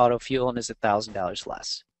same auto fuel and is $1,000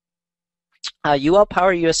 less. UL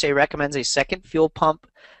Power USA recommends a second fuel pump,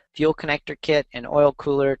 fuel connector kit, and oil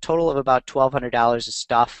cooler, total of about $1,200 of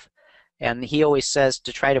stuff. And he always says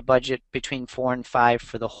to try to budget between 4 and 5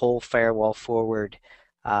 for the whole firewall forward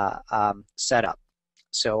setup.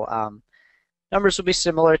 So numbers will be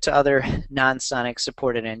similar to other non-Sonex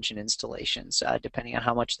supported engine installations, depending on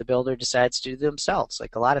how much the builder decides to do themselves,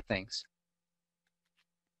 like a lot of things.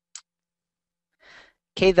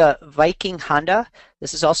 Okay, the Viking Honda.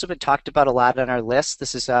 This has also been talked about a lot on our list.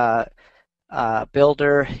 This is a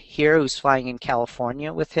builder here who's flying in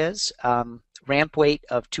California with his. Ramp weight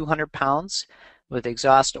of 200 pounds with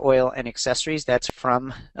exhaust oil and accessories. That's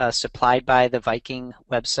from supplied by the Viking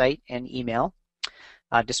website and email.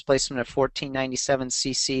 Displacement of 1497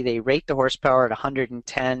 cc. They rate the horsepower at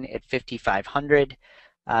 110 at 5,500.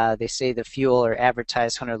 They say the fuel or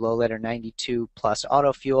advertised 100 low liter 92 plus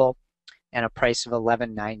auto fuel, and a price of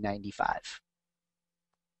 $11,995.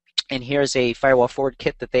 And here's a firewall forward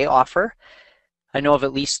kit that they offer. I know of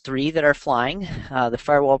at least 3 that are flying. The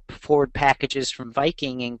firewall forward packages from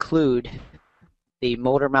Viking include the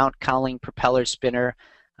motor mount cowling propeller spinner,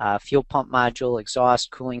 fuel pump module,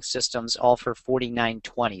 exhaust, cooling systems, all for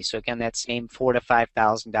 $49,220. So again, that same $4,000 to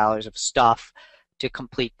 $5,000 of stuff to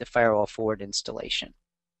complete the firewall forward installation.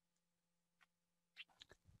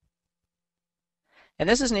 And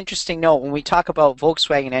this is an interesting note when we talk about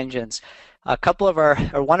Volkswagen engines.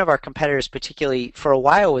 One of our competitors, particularly for a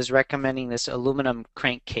while, was recommending this aluminum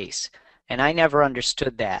crankcase, and I never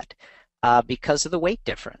understood that because of the weight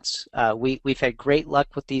difference. We've had great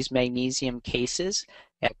luck with these magnesium cases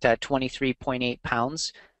at 23.8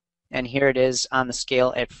 pounds, and here it is on the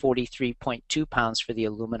scale at 43.2 pounds for the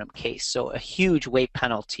aluminum case. So a huge weight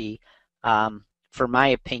penalty. For my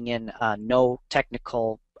opinion, no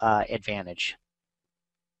technical advantage.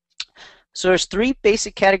 So there's 3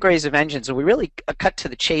 basic categories of engines, and we really cut to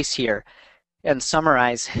the chase here and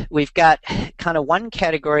summarize. We've got kind of one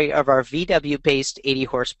category of our VW-based 80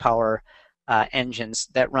 horsepower engines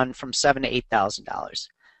that run from $7,000 to $8,000.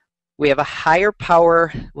 We have a higher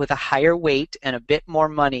power with a higher weight and a bit more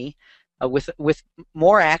money, with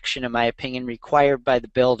more action, in my opinion, required by the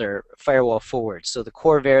builder firewall forward. So the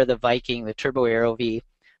Corvair, the Viking, the Turbo Aero V.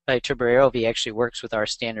 Turbo Aero V actually works with our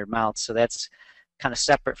standard mounts, so that's kind of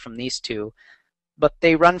separate from these two, but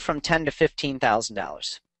they run from $10,000 to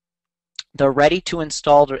 $15,000. They're ready to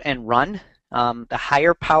install and run. The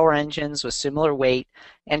higher power engines with similar weight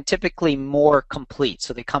and typically more complete,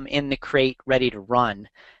 so they come in the crate ready to run,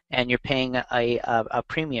 and you're paying a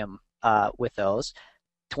premium with those,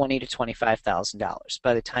 $20,000 to $25,000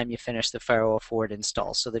 by the time you finish the firewall forward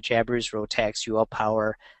install. So the Jabbers, Rotax, UL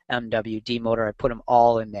Power, MWD motor, I put them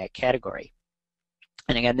all in that category.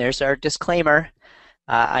 And again, there's our disclaimer.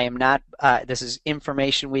 I am not, this is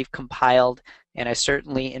information we've compiled, and I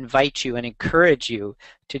certainly invite you and encourage you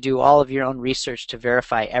to do all of your own research to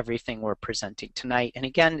verify everything we're presenting tonight. And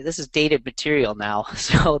again, this is dated material now,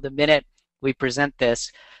 so the minute we present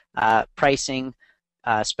this, pricing,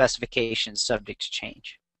 specifications subject to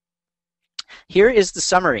change. Here is the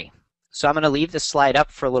summary. So I'm going to leave this slide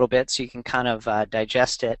up for a little bit so you can kind of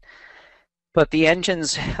digest it. But the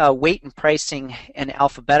engine's weight and pricing in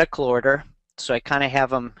alphabetical order. So I kind of have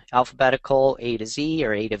them alphabetical, A to Z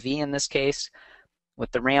or A to V in this case,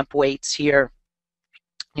 with the ramp weights here.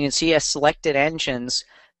 You can see I selected engines,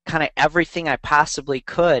 kind of everything I possibly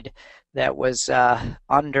could that was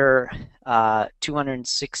under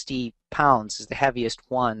 260 pounds is the heaviest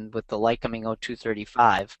one with the Lycoming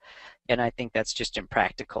 0235. And I think that's just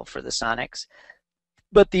impractical for the Sonex.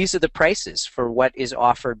 But these are the prices for what is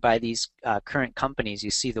offered by these current companies.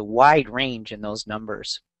 You see the wide range in those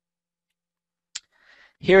numbers.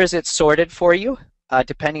 Here is it sorted for you,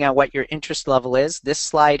 depending on what your interest level is. This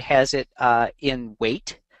slide has it in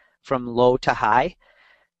weight from low to high.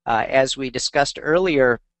 As we discussed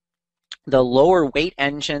earlier, the lower weight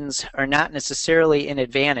engines are not necessarily an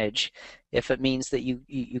advantage if it means that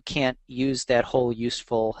you can't use that whole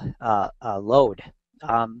useful load.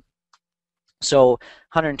 So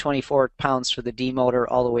 124 pounds for the D motor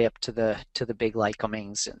all the way up to the big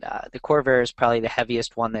Lycomings. And the Corvair is probably the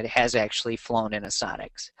heaviest one that has actually flown in a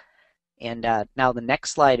Sonex. And now the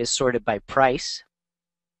next slide is sorted by price.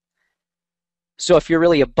 So if you're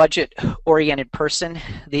really a budget-oriented person,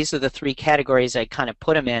 these are the three categories I kind of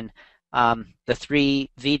put them in. The three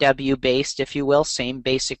VW-based, if you will, same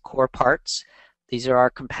basic core parts. These are our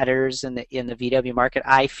competitors in the VW market.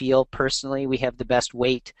 I feel personally we have the best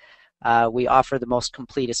weight. We offer the most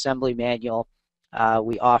complete assembly manual.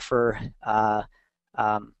 We offer,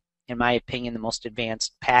 in my opinion, the most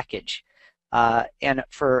advanced package. And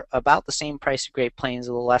for about the same price of Great Plains,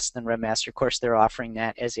 a little less than Redmaster, of course, they're offering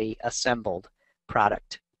that as a assembled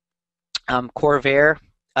product. Corvair,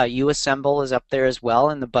 U-Assemble is up there as well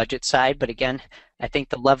in the budget side, but again, I think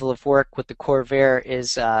the level of work with the Corvair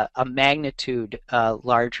is a magnitude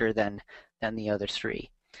larger than the other three.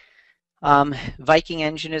 Viking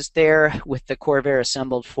engine is there with the Corvair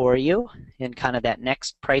assembled for you in kind of that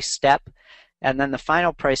next price step. And then the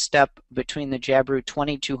final price step between the Jabiru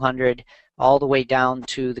 2200 all the way down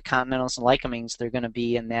to the Continentals and Lycomings, they're going to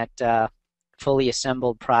be in that fully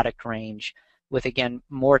assembled product range with, again,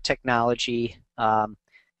 more technology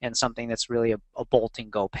and something that's really a bolt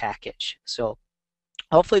and go package. So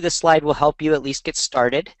hopefully this slide will help you at least get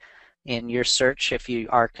started in your search if you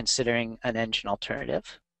are considering an engine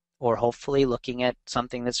alternative, or hopefully looking at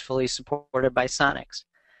something that's fully supported by Sonex.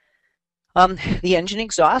 The engine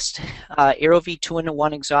exhaust, AeroV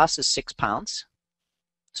 2-in-1 exhaust is 6 pounds.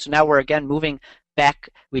 So now we're again moving back.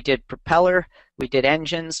 We did propeller, we did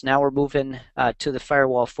engines, now we're moving to the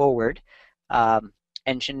firewall forward.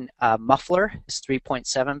 Engine muffler is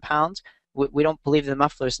 3.7 pounds. We don't believe the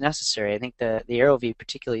muffler is necessary. I think the AeroV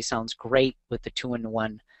particularly sounds great with the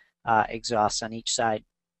 2-in-1 exhaust on each side.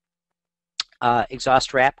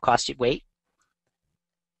 Exhaust wrap, costed weight.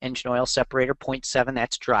 Engine oil separator, 0.7,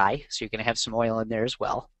 that's dry, so you're going to have some oil in there as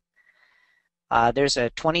well. There's a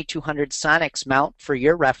 2200 Sonex mount for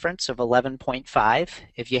your reference of 11.5.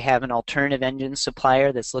 If you have an alternative engine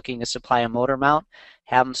supplier that's looking to supply a motor mount,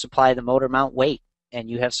 have them supply the motor mount weight, and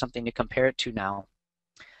you have something to compare it to now.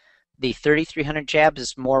 The 3300 jab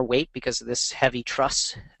is more weight because of this heavy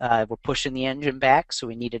truss. We're pushing the engine back, so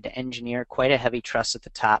we needed to engineer quite a heavy truss at the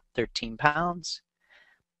top, 13 pounds.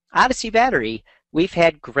 Odyssey battery, we've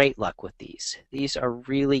had great luck with these. These are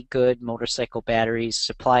really good motorcycle batteries,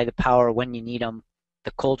 supply the power when you need them.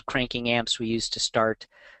 The cold cranking amps we use to start,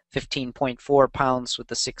 15.4 pounds with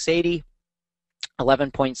the 680,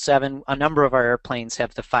 11.7. A number of our airplanes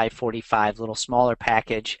have the 545, little smaller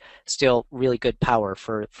package, still really good power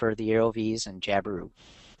for the AeroVs and Jabiru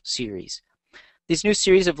series. These new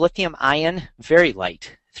series of lithium ion, very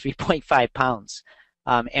light, 3.5 pounds.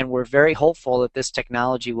 And we're very hopeful that this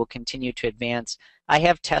technology will continue to advance. I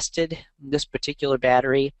have tested this particular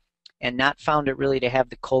battery and not found it really to have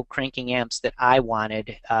the cold cranking amps that I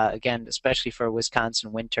wanted, again, especially for a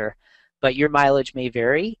Wisconsin winter. But your mileage may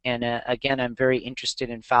vary, and again, I'm very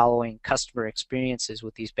interested in following customer experiences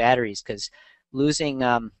with these batteries because losing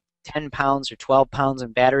 10 pounds or 12 pounds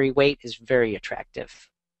in battery weight is very attractive.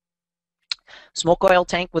 Smoke oil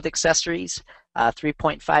tank with accessories,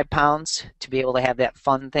 3.5 pounds to be able to have that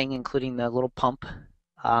fun thing, including the little pump.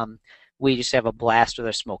 We just have a blast with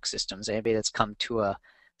our smoke systems. Anybody that's come to a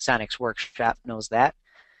Sonex workshop knows that.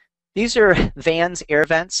 These are Vans air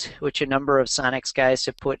vents, which a number of Sonex guys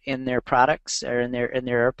have put in their products or in their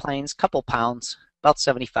airplanes. Couple pounds, about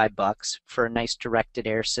 75 bucks for a nice directed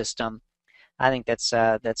air system. I think that's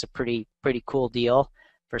a pretty cool deal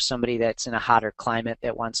for somebody that's in a hotter climate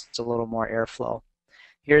that wants a little more airflow.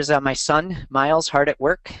 Here's my son, Miles, hard at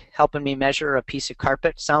work, helping me measure a piece of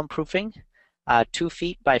carpet soundproofing, 2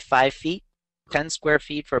 feet by 5 feet, 10 square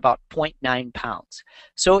feet for about 0.9 pounds.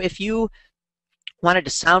 So if you wanted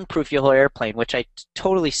to soundproof your whole airplane, which I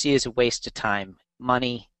totally see as a waste of time,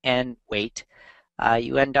 money, and weight,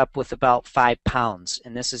 you end up with about 5 pounds.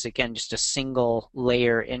 And this is, again, just a single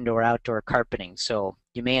layer indoor-outdoor carpeting. So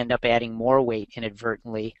you may end up adding more weight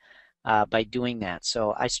inadvertently by doing that.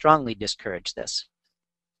 So I strongly discourage this.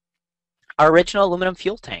 Our original aluminum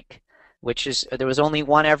fuel tank, which is, there was only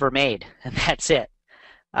one ever made, and that's it.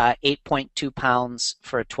 8.2 pounds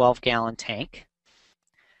for a 12-gallon tank.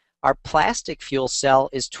 Our plastic fuel cell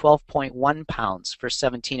is 12.1 pounds for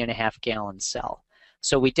 17.5-gallon cell.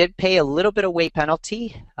 So we did pay a little bit of weight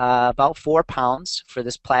penalty, about 4 pounds for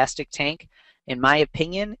this plastic tank. In my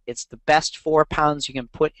opinion, it's the best 4 pounds you can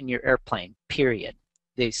put in your airplane, period.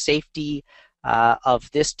 The safety of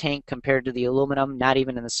this tank compared to the aluminum, not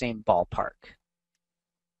even in the same ballpark.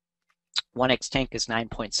 1X tank is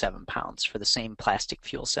 9.7 pounds for the same plastic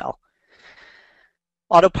fuel cell.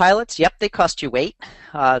 Autopilots, yep, they cost you weight.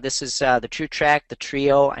 This is the TrueTrack, the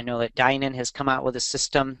Trio. I know that Dynon has come out with a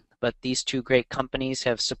system, but these two great companies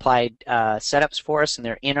have supplied setups for us, and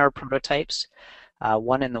they're in our prototypes.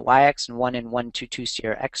 One in the YX and one in 122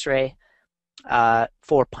 Sierra X-ray. 4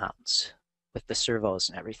 pounds with the servos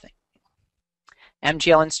and everything.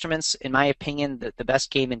 MGL Instruments, in my opinion, the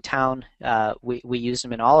best game in town. We use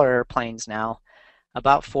them in all our airplanes now.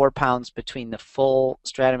 About 4 pounds between the full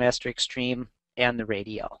Stratomaster Extreme and the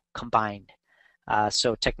radio combined.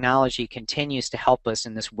 So technology continues to help us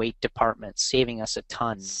in this weight department, saving us a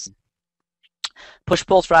ton.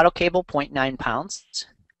 Push-pull throttle cable, 0.9 pounds.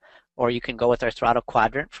 Or you can go with our throttle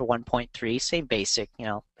quadrant for 1.3, same basic, you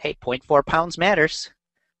know, hey, 0.4 pounds matters.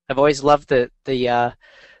 I've always loved the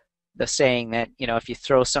saying that, you know, if you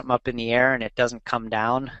throw something up in the air and it doesn't come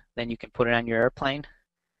down, then you can put it on your airplane.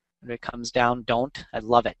 If it comes down, don't. I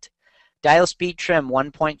love it. Dial speed trim,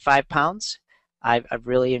 1.5 pounds. I've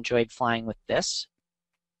really enjoyed flying with this.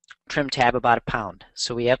 Trim tab, about a pound.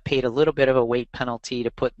 So we have paid a little bit of a weight penalty to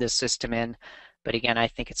put this system in. But again, I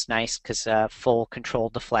think it's nice because full control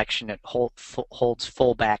deflection, it holds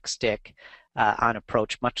full back stick on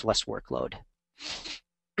approach, much less workload.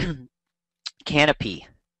 Canopy.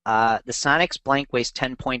 The Sonex blank weighs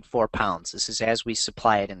 10.4 pounds. This is as we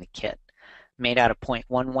supply it in the kit. Made out of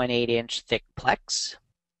 0.118-inch thick Plex.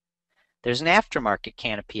 There's an aftermarket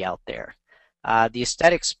canopy out there. The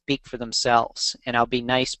aesthetics speak for themselves, and I'll be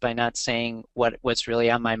nice by not saying what's really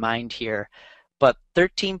on my mind here. But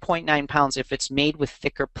 13.9 pounds if it's made with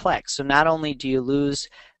thicker Plex. So not only do you lose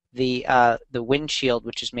the windshield,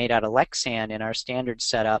 which is made out of Lexan in our standard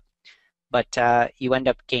setup, but you end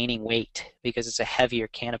up gaining weight because it's a heavier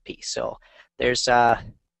canopy. So there's 3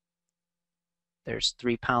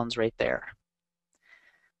 pounds right there.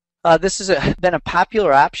 This has been a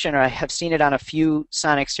popular option, or I have seen it on a few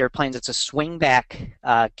Sonex airplanes. It's a swing-back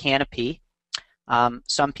canopy.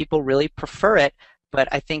 Some people really prefer it, but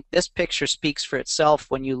I think this picture speaks for itself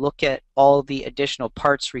when you look at all the additional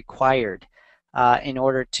parts required in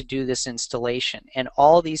order to do this installation. And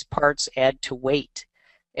all these parts add to weight.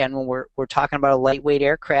 And when we're talking about a lightweight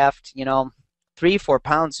aircraft, you know, 3-4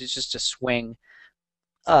 pounds is just a swing.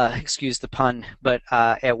 Excuse the pun, but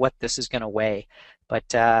at what this is going to weigh.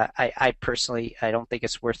 But I personally, I don't think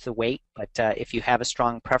it's worth the weight. But if you have a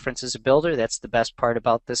strong preference as a builder, that's the best part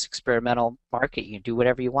about this experimental market. You can do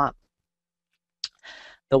whatever you want.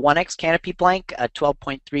 The 1X canopy blank,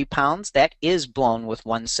 12.3 pounds. That is blown with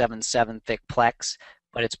 177 thick Plex,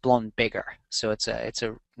 but it's blown bigger. So it's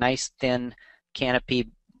a nice thin canopy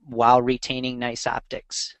while retaining nice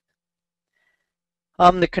optics.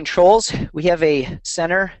 The controls, we have a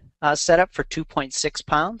center setup for 2.6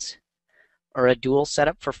 pounds or a dual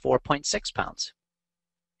setup for 4.6 pounds.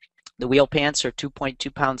 The wheel pants are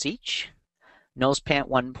 2.2 pounds each. Nose pant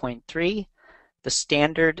 1.3. The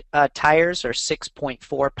standard tires are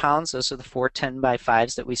 6.4 pounds. Those are the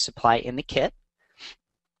 410x5s that we supply in the kit.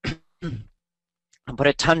 I'll put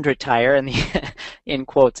a Tundra tire in the in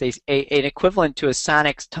quotes. An equivalent to a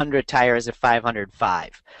Sonex Tundra tire is a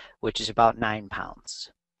 505, which is about 9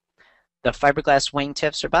 pounds. The fiberglass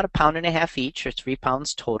wingtips are about 1.5 pounds each, or 3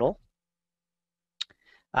 pounds total.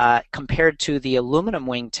 Compared to the aluminum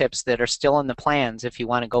wingtips that are still in the plans, if you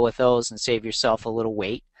want to go with those and save yourself a little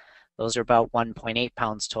weight, those are about 1.8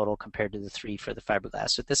 pounds total compared to the 3 for the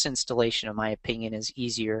fiberglass. So this installation, in my opinion, is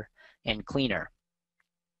easier and cleaner.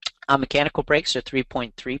 Mechanical brakes are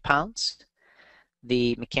 3.3 pounds.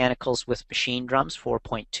 The mechanicals with machine drums,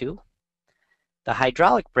 4.2. The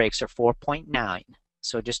hydraulic brakes are 4.9.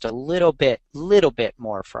 So just a little bit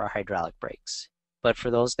more for our hydraulic brakes. But for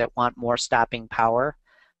those that want more stopping power,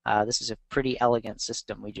 this is a pretty elegant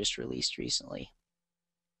system we just released recently.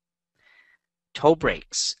 Toe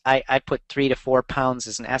brakes, I put 3 to 4 pounds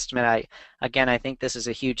as an estimate. Again, I think this is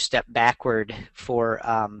a huge step backward for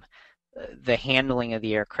the handling of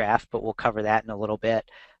the aircraft, but we'll cover that in a little bit.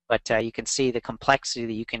 But you can see the complexity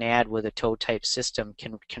that you can add with a toe type system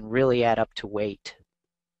can really add up to weight.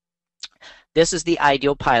 This is the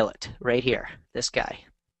ideal pilot right here, this guy.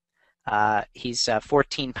 He's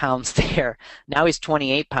 14 pounds there. Now he's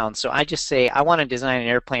 28 pounds. So I just say I want to design an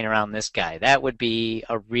airplane around this guy. That would be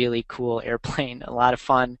a really cool airplane, a lot of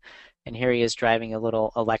fun. And here he is driving a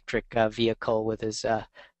little electric vehicle with his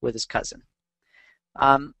cousin.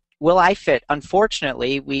 Will I fit?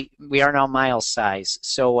 Unfortunately, we are now Miles size.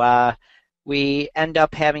 So we end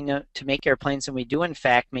up having to make airplanes, and we do in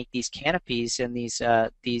fact make these canopies and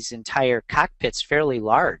these entire cockpits fairly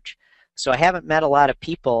large. So I haven't met a lot of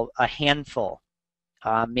people, a handful,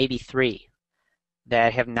 maybe 3,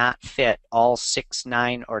 that have not fit all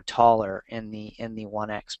 6'9" or taller in the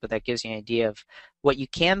 1X, but that gives you an idea of what you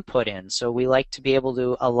can put in. So we like to be able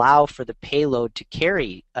to allow for the payload to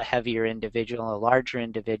carry a heavier individual, a larger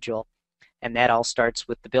individual, and that all starts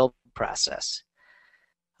with the build process.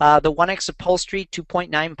 The 1X upholstery,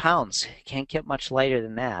 2.9 pounds. Can't get much lighter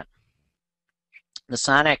than that. The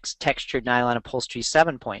Sonex textured nylon upholstery,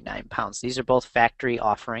 7.9 pounds. These are both factory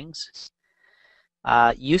offerings.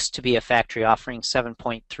 Used to be a factory offering,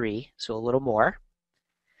 7.3, so a little more.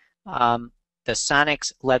 The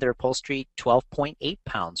Sonex leather upholstery, 12.8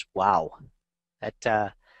 pounds. Wow.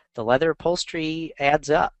 That the leather upholstery adds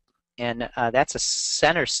up. And that's a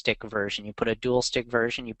center stick version. You put a dual stick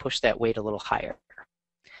version, you push that weight a little higher.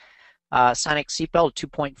 Sonex seatbelt,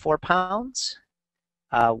 2.4 pounds.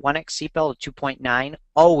 1X seatbelt, 2.9.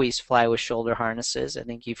 Always fly with shoulder harnesses. I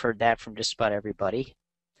think you've heard that from just about everybody.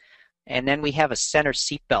 And then we have a center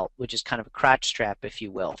seatbelt, which is kind of a crotch strap, if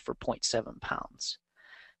you will, for 0.7 pounds.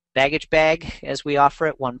 Baggage bag, as we offer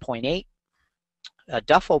it, 1.8. A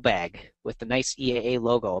duffel bag with the nice EAA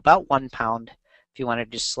logo, about 1 pound. If you want to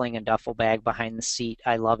just sling a duffel bag behind the seat,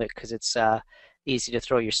 I love it because it's easy to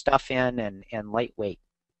throw your stuff in and lightweight.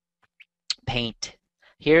 Paint.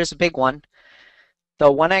 Here's a big one.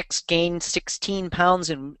 The 1X gained 16 pounds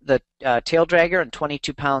in the tail dragger and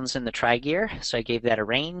 22 pounds in the tri-gear, so I gave that a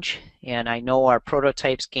range. And I know our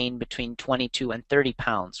prototypes gained between 22 and 30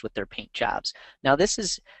 pounds with their paint jobs. Now this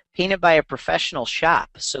is painted by a professional shop,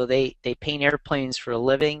 so they paint airplanes for a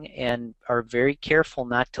living and are very careful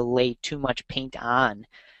not to lay too much paint on.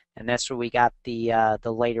 And that's where we got the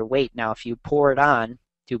lighter weight. Now if you pour it on,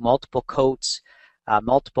 do multiple coats,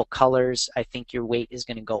 multiple colors, I think your weight is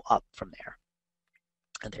going to go up from there.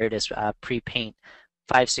 And there it is, pre-paint,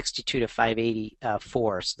 562 to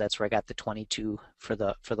 584. So that's where I got the 22 for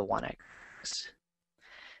the 1X.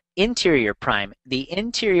 Interior prime. The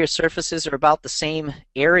interior surfaces are about the same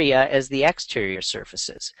area as the exterior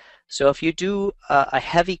surfaces. So if you do a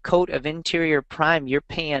heavy coat of interior prime, you're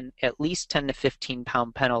paying at least 10 to 15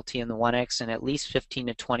 pound penalty in the 1X and at least 15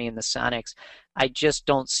 to 20 in the Sonex. I just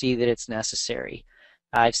don't see that it's necessary.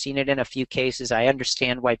 I've seen it in a few cases. I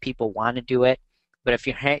understand why people want to do it. But if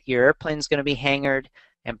your airplane's going to be hangared,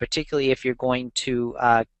 and particularly if you're going to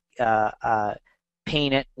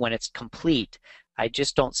paint it when it's complete, I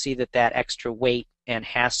just don't see that extra weight and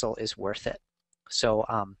hassle is worth it. So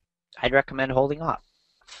I'd recommend holding off.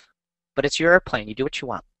 But it's your airplane. You do what you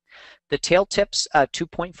want. The tail tips,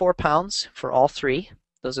 2.4 pounds for all three.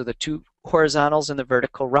 Those are the two horizontals and the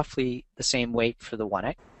vertical, roughly the same weight for the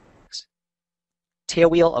 1X. Tail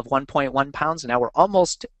wheel of 1.1 pounds, and now we're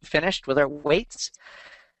almost finished with our weights.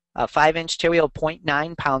 A 5-inch tail wheel of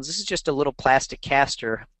 0.9 pounds. This is just a little plastic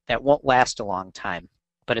caster that won't last a long time,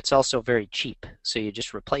 but it's also very cheap, so you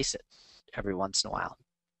just replace it every once in a while.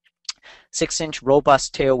 6-inch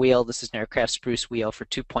robust tail wheel. This is an aircraft spruce wheel for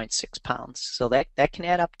 2.6 pounds, so that can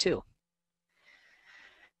add up too.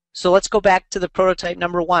 So let's go back to the prototype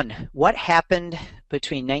number 1. What happened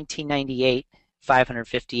between 1998,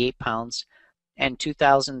 558 pounds, and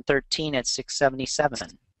 2013 at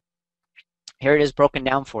 677. Here it is broken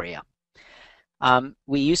down for you.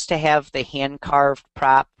 We used to have the hand-carved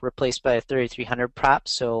prop replaced by a 3300 prop,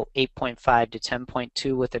 so 8.5 to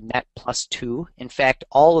 10.2 with a net plus 2. In fact,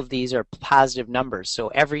 all of these are positive numbers, so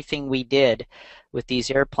everything we did with these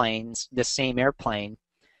airplanes, the same airplane,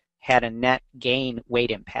 had a net gain weight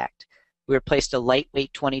impact. We replaced a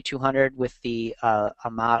lightweight 2200 with the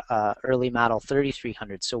early model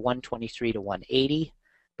 3300, so 123 to 180,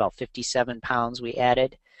 about 57 pounds we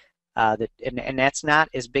added. And that's not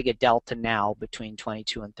as big a delta now between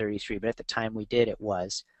 22 and 33, but at the time we did, it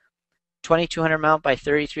was. 2200 mount by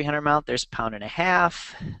 3300 mount, there's 1.5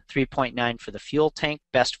 pounds, 3.9 for the fuel tank,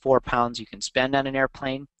 best 4 pounds you can spend on an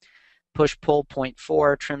airplane. Push-pull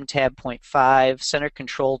 0.4, trim tab 0.5, center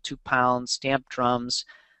control 2 pounds, stamp drums,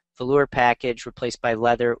 velour package replaced by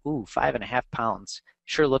leather, 5.5 pounds.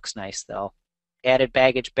 Sure looks nice though. Added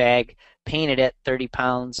baggage bag, painted it, 30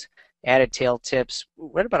 pounds. Added tail tips,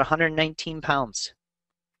 we're at about 119 pounds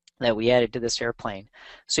that we added to this airplane.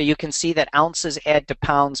 So you can see that ounces add to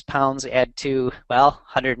pounds, pounds add to, well,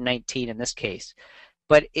 119 in this case.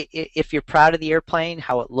 But if you're proud of the airplane,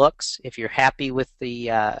 how it looks, if you're happy with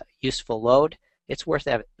the useful load, it's worth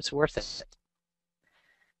it. It's worth it.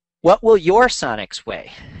 What will your Sonex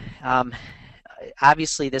weigh?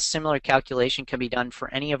 Obviously, this similar calculation can be done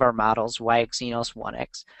for any of our models, YX, Xenos,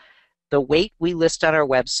 1X. The weight we list on our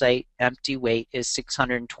website, empty weight, is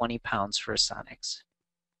 620 pounds for a Sonex.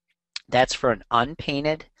 That's for an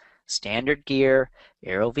unpainted, standard gear,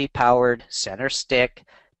 AeroV powered, center stick,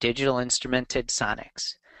 digital instrumented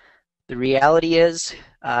Sonex. The reality is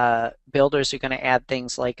builders are going to add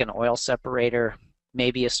things like an oil separator,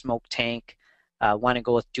 maybe a smoke tank, want to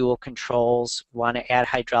go with dual controls, want to add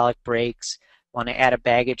hydraulic brakes, want to add a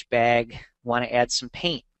baggage bag, want to add some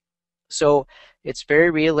paint. So it's very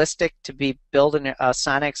realistic to be building a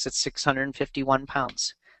Sonex at 651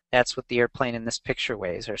 pounds. That's what the airplane in this picture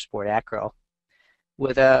weighs, our Sport Acro.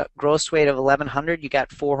 With a gross weight of 1,100, you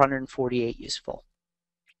got 448 useful.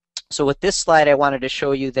 So with this slide, I wanted to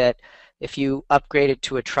show you that if you upgraded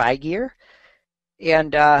to a tri-gear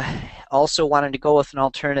and also wanted to go with an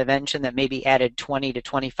alternative engine that maybe added 20 to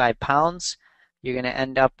 25 pounds, you're going to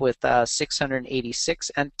end up with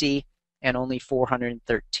 686 empty and only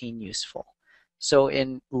 413 useful. So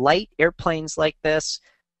in light airplanes like this,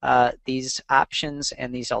 these options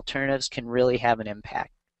and these alternatives can really have an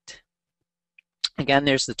impact. Again,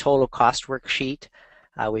 there's the total cost worksheet.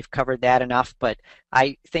 We've covered that enough, but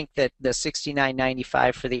I think that the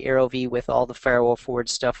 $69.95 for the Aero V with all the firewall forward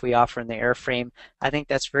stuff we offer in the airframe, I think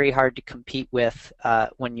that's very hard to compete with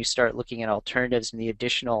when you start looking at alternatives and the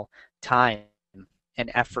additional time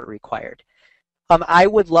and effort required. I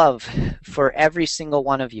would love for every single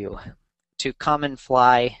one of you to come and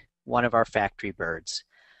fly one of our factory birds.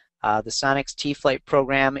 The Sonex T-Flight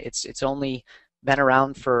program, it's only been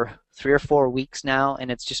around for 3 or 4 weeks now, and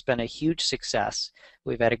it's just been a huge success.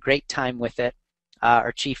 We've had a great time with it.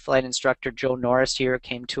 Our chief flight instructor, Joe Norris here,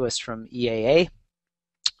 came to us from EAA.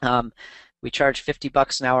 We charge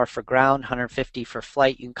 $50 an hour for ground, $150 for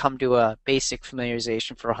flight. You can come to a basic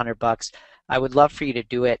familiarization for $100. I would love for you to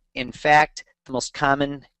do it. In fact, the most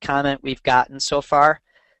common comment we've gotten so far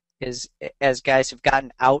is as guys have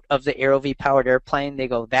gotten out of the Aero V powered airplane, they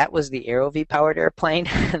go, that was the Aero V powered airplane,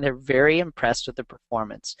 and they're very impressed with the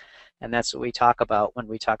performance. And that's what we talk about when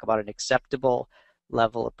we talk about an acceptable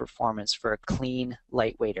level of performance for a clean,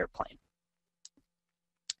 lightweight airplane.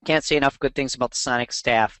 Can't say enough good things about the Sonex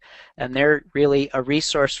staff, and they're really a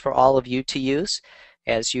resource for all of you to use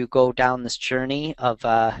as you go down this journey of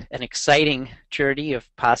an exciting journey of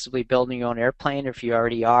possibly building your own airplane, or if you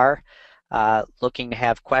already are, looking to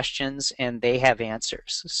have questions, and they have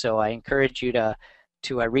answers. So I encourage you to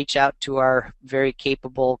reach out to our very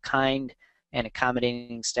capable, kind, and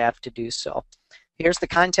accommodating staff to do so. Here's the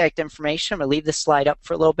contact information. I'm going to leave this slide up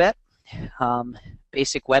for a little bit.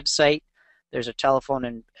 Basic website. There's a telephone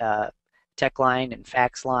and tech line and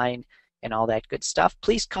fax line and all that good stuff.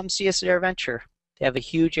 Please come see us at AirVenture. They have a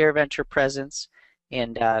huge AirVenture presence,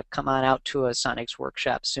 and come on out to a Sonex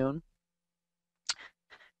workshop soon.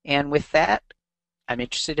 And with that, I'm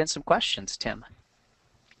interested in some questions, Tim.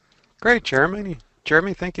 Great, Jeremy.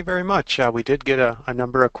 Jeremy, thank you very much. We did get a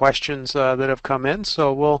number of questions that have come in,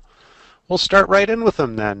 so we'll start right in with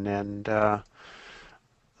them then. And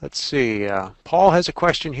let's see. Paul has a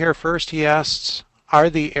question here first. He asks,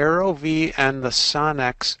 are the Aero V and the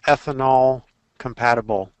Sonex ethanol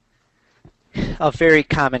compatible? A very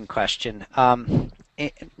common question.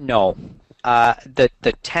 No. The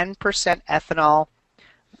 10% ethanol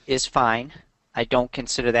is fine. I don't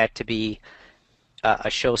consider that to be a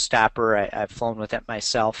showstopper. I've flown with it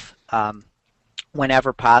myself.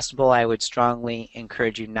 Whenever possible, I would strongly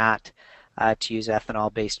encourage you not to use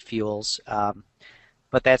ethanol-based fuels.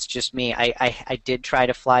 But that's just me. I did try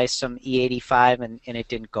to fly some E85 and it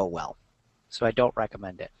didn't go well. So I don't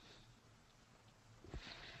recommend it.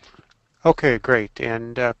 Okay, great.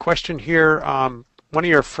 And question here, one of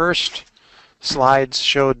your first slides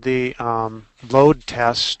showed the load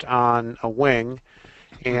test on a wing,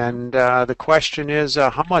 and the question is,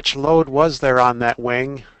 how much load was there on that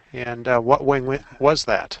wing, and what wing was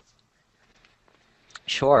that?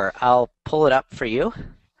 Sure, I'll pull it up for you,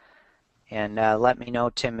 and let me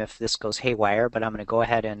know, Tim, if this goes haywire, but I'm going to go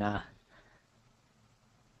ahead and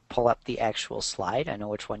pull up the actual slide. I know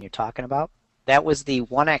which one you're talking about. That was the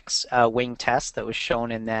 1X wing test that was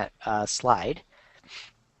shown in that slide.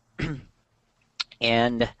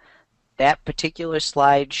 And that particular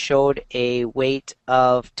slide showed a weight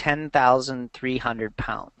of 10,300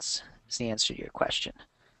 pounds, is the answer to your question.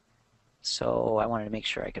 So I wanted to make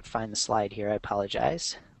sure I could find the slide here. I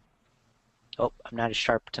apologize. Oh, I'm not as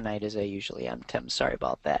sharp tonight as I usually am, Tim. Sorry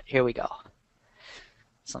about that. Here we go.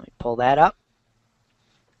 So let me pull that up.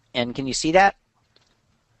 And can you see that?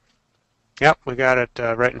 Yep, we got it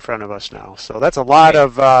right in front of us now. So that's a lot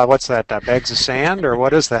of, what's that, bags of sand, or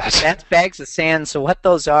what is that? That's bags of sand. So what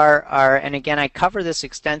those are, and again, I cover this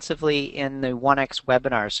extensively in the 1X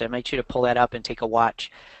webinar, so I invite you to pull that up and take a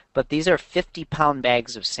watch. But these are 50-pound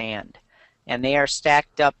bags of sand, and they are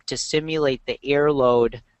stacked up to simulate the air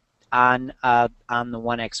load on the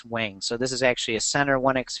 1X wing. So this is actually a center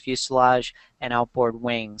 1X fuselage and outboard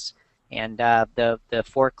wings. And the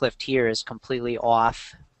forklift here is completely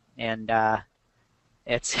off, and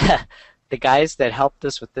it's the guys that helped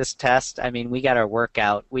us with this test. I mean, we got our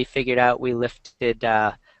workout. We figured out we lifted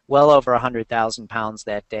well over 100,000 pounds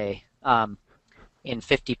that day in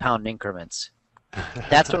 50-pound increments.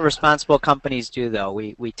 That's what responsible companies do, though.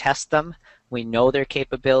 We test them, we know their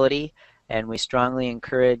capability, and we strongly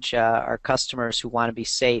encourage our customers who want to be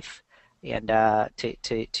safe and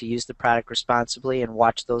to use the product responsibly and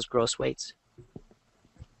watch those gross weights.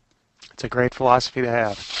 It's a great philosophy to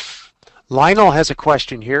have. Lionel has a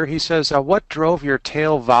question here. He says, what drove your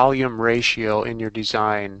tail volume ratio in your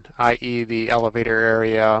design, i.e. the elevator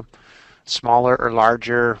area, smaller or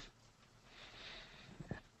larger?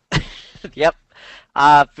 Yep.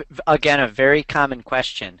 Again, a very common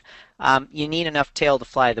question. You need enough tail to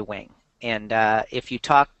fly the wing. And if you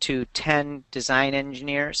talk to 10 design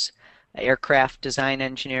engineers, aircraft design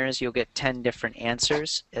engineers, you'll get 10 different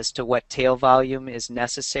answers as to what tail volume is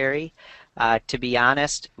necessary. To be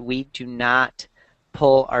honest, we do not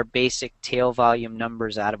pull our basic tail volume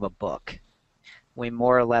numbers out of a book. We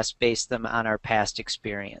more or less base them on our past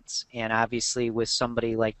experience. And obviously with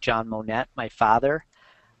somebody like John Monnett, my father,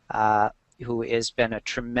 who has been a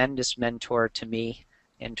tremendous mentor to me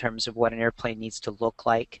in terms of what an airplane needs to look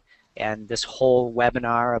like, and this whole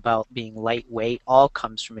webinar about being lightweight all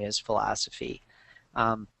comes from his philosophy.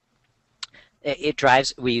 It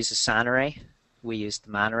drives, we use the Sonnex, we use the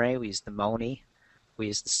Monterey, we use the Moni, we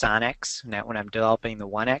use the Sonex when I'm developing the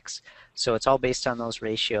 1X. So it's all based on those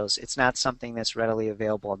ratios. It's not something that's readily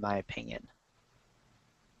available in my opinion.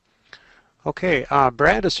 Okay,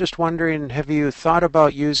 Brad is just wondering, have you thought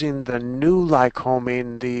about using the new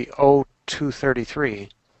Lycoming, the O233?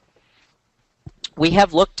 We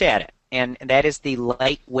have looked at it, and that is the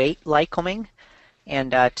lightweight Lycoming.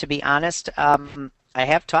 And to be honest, I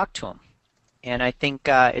have talked to him, and I think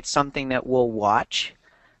it's something that we'll watch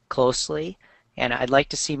closely, and I'd like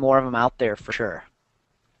to see more of them out there for sure.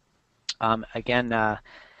 Again,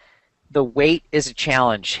 the weight is a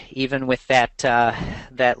challenge, even with that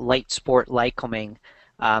that light sport Lycoming.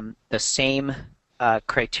 The same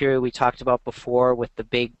criteria we talked about before with the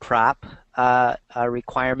big prop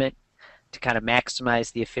requirement to kind of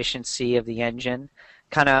maximize the efficiency of the engine.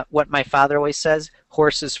 Kind of what my father always says,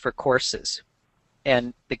 horses for courses.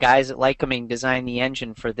 And the guys at Lycoming designed the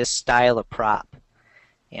engine for this style of prop.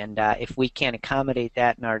 And if we can't accommodate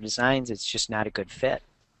that in our designs, it's just not a good fit.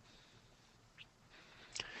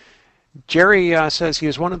 Jerry says he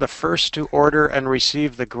was one of the first to order and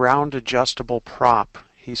receive the ground adjustable prop.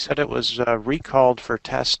 He said it was recalled for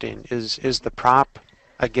testing. Is the prop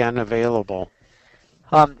again available?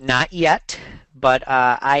 Not yet, but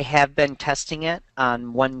I have been testing it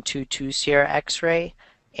on 122 Sierra X-ray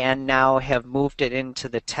and now have moved it into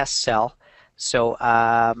the test cell. So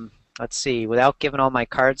let's see, without giving all my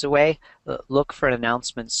cards away, look for an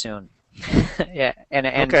announcement soon. Yeah, and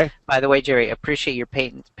okay. By the way, Jerry, appreciate your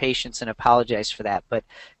patience and apologize for that, but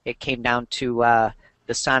it came down to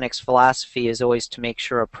the Sonex philosophy is always to make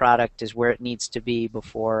sure a product is where it needs to be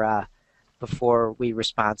before we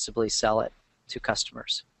responsibly sell it to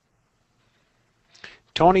customers.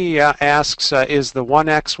 Tony asks, is the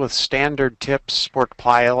 1X with standard tips Sport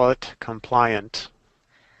Pilot compliant?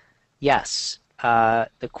 Yes.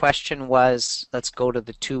 The question was, let's go to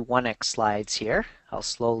the two 1X slides here. I'll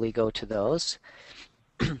slowly go to those.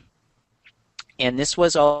 And this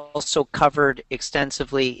was also covered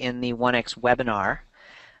extensively in the 1X webinar.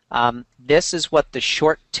 This is what the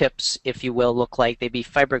short tips, if you will, look like. They'd be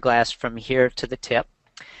fiberglass from here to the tip.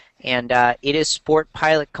 And it is Sport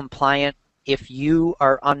Pilot compliant if you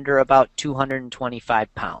are under about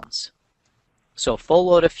 225 pounds. So full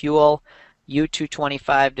load of fuel,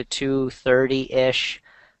 U225 to 230-ish,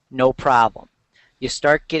 no problem. You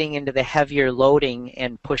start getting into the heavier loading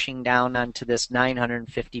and pushing down onto this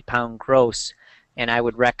 950-pound gross, and I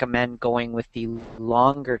would recommend going with the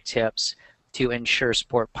longer tips to ensure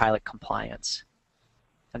Sport Pilot compliance.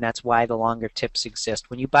 And that's why the longer tips exist.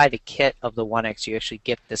 When you buy the kit of the 1X, you actually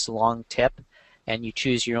get this long tip, and you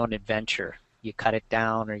choose your own adventure. You cut it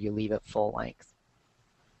down or you leave it full length.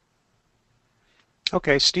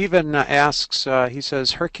 Okay, Stephen asks, he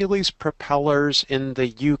says, Hercules Propellers in the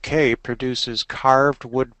UK produces carved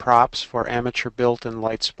wood props for amateur built and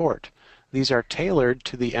light sport. These are tailored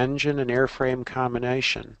to the engine and airframe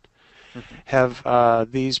combination.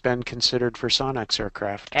 Have these been considered for Sonex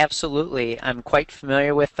aircraft? Absolutely. I'm quite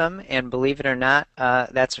familiar with them, and believe it or not,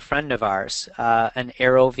 that's a friend of ours, an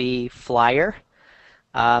AeroV Flyer.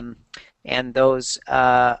 And those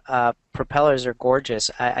propellers are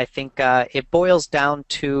gorgeous. I think it boils down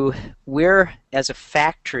to we're, as a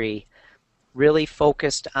factory, really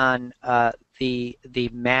focused on the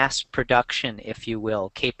mass production, if you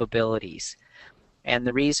will, capabilities. And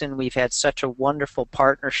the reason we've had such a wonderful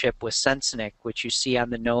partnership with Sensenich, which you see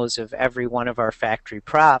on the nose of every one of our factory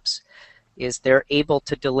props, is they're able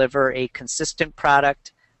to deliver a consistent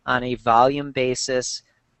product on a volume basis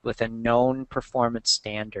with a known performance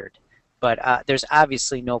standard. But there's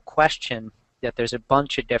obviously no question that there's a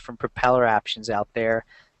bunch of different propeller options out there.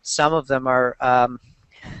 Some of them are,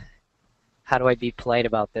 how do I be polite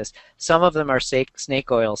about this? Some of them are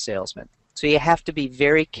snake oil salesmen. So you have to be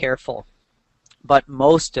very careful. But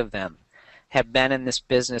most of them have been in this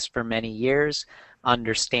business for many years,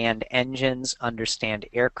 understand engines, understand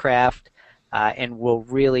aircraft, and will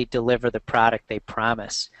really deliver the product they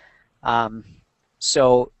promise.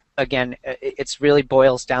 So again, it really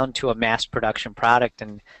boils down to a mass production product,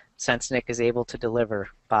 and Sensenich is able to deliver,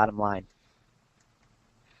 bottom line.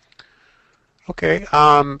 Okay,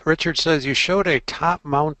 Richard says you showed a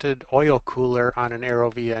top-mounted oil cooler on an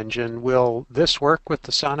AeroV engine. Will this work with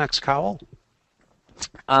the Sonex cowl?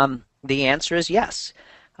 The answer is yes.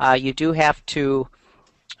 You do have to,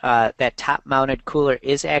 that top-mounted cooler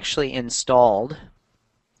is actually installed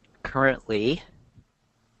currently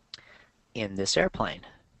in this airplane.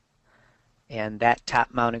 And that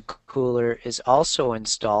top-mounted cooler is also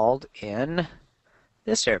installed in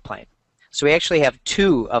this airplane. So we actually have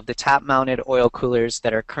two of the top-mounted oil coolers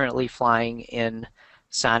that are currently flying in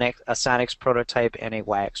a Sonex prototype and a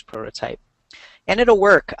WAX prototype. And it'll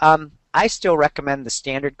work. I still recommend the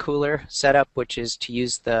standard cooler setup, which is to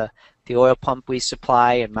use the oil pump we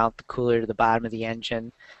supply and mount the cooler to the bottom of the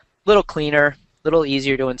engine. A little cleaner, a little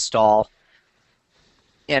easier to install,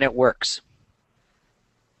 and it works.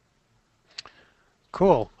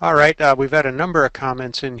 Cool. All right. We've had a number of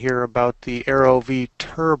comments in here about the AeroV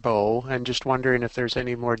Turbo, and just wondering if there's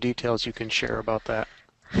any more details you can share about that.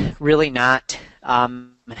 Really not,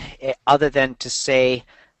 other than to say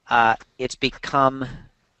it's become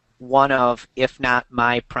one of, if not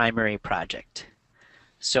my primary project.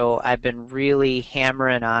 So I've been really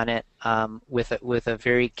hammering on it with a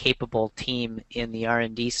very capable team in the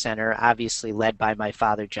R&D center, obviously led by my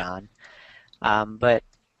father, John. But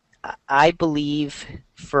I believe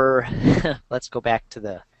for, let's go back to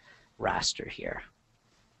the roster here.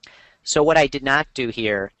 So what I did not do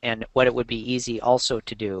here, and what it would be easy also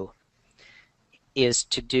to do, is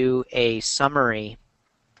to do a summary,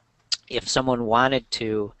 if someone wanted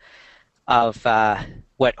to, of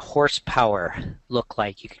what horsepower looked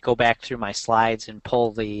like. You could go back through my slides and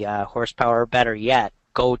pull the horsepower, or better yet,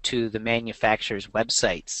 go to the manufacturer's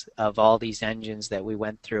websites of all these engines that we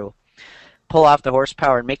went through, pull off the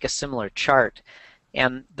horsepower and make a similar chart.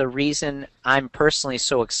 And the reason I'm personally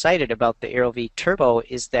so excited about the AeroV Turbo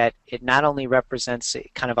is that it not only represents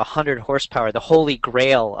kind of 100 horsepower, the holy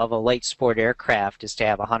grail of a light sport aircraft is to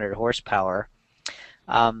have 100 horsepower,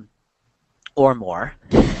 or more,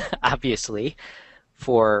 obviously,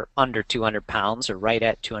 for under 200 pounds or right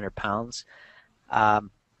at 200 pounds,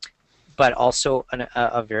 but also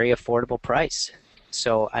a very affordable price.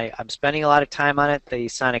 So I'm spending a lot of time on it. The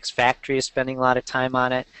Sonex factory is spending a lot of time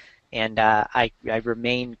on it, and I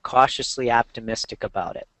remain cautiously optimistic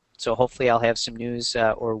about it. So hopefully I'll have some news,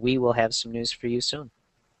 or we will have some news for you soon.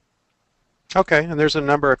 Okay, and there's a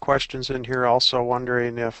number of questions in here also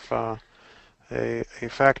wondering if a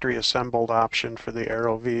factory assembled option for the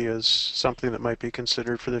AeroV is something that might be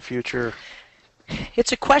considered for the future.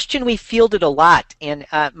 It's a question we fielded a lot, and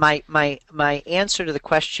my answer to the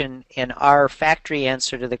question, and our factory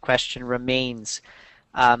answer to the question, remains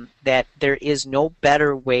that there is no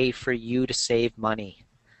better way for you to save money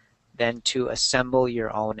than to assemble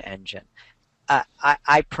your own engine.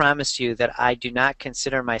 I promise you that I do not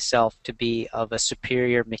consider myself to be of a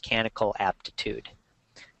superior mechanical aptitude,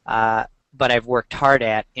 but I've worked hard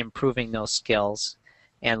at improving those skills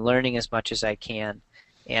and learning as much as I can.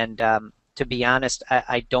 And to be honest,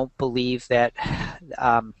 I don't believe that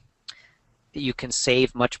you can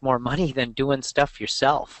save much more money than doing stuff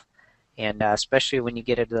yourself. And especially when you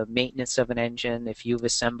get into the maintenance of an engine, if you've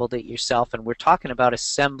assembled it yourself, and we're talking about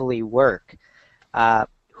assembly work,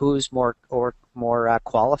 who's more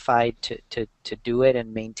qualified to do it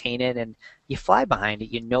and maintain it, and you fly behind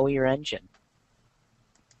it, you know your engine.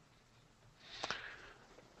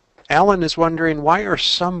 Alan is wondering, why are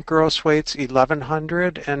some gross weights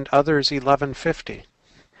 1100 and others 1150?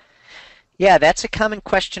 Yeah, that's a common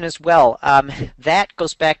question as well. That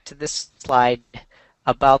goes back to this slide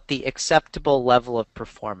about the acceptable level of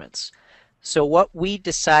performance. So what we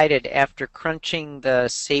decided after crunching the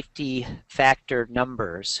safety factor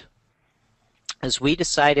numbers is we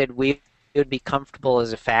decided we would be comfortable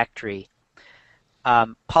as a factory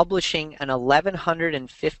publishing an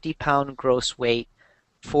 1,150-pound gross weight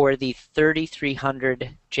for the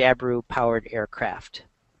 3,300 Jabiru powered aircraft.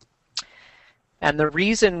 And the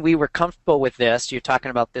reason we were comfortable with this, you're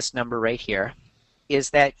talking about this number right here, is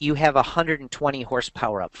that you have 120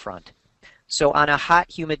 horsepower up front. So on a hot,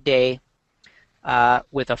 humid day,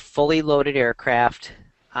 with a fully loaded aircraft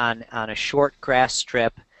on a short grass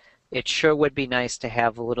strip, it sure would be nice to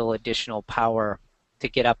have a little additional power to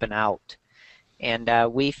get up and out.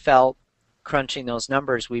 And we felt crunching those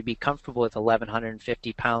numbers, we'd be comfortable with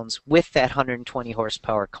 1,150 pounds with that 120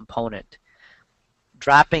 horsepower component.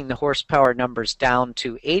 Dropping the horsepower numbers down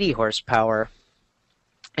to 80 horsepower,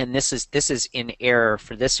 and this is in error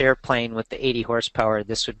for this airplane with the 80 horsepower.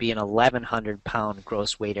 This would be an 1,100-pound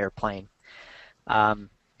gross weight airplane.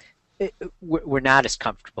 We're not as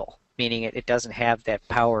comfortable, meaning it doesn't have that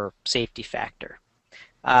power safety factor.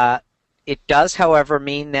 It does, however,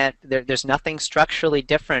 mean that there's nothing structurally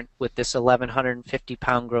different with this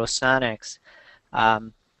 1,150-pound gross Sonex.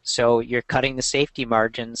 So you're cutting the safety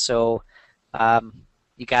margin, so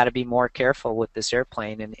you got to be more careful with this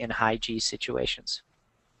airplane in high G situations.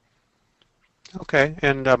 Okay,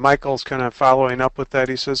 and Michael's kind of following up with that.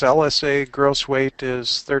 He says LSA gross weight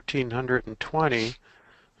is 1,320.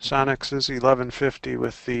 Sonex is 1,150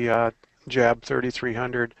 with the Jab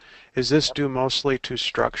 3,300. Is this due mostly to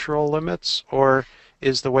structural limits, or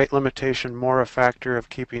is the weight limitation more a factor of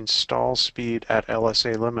keeping stall speed at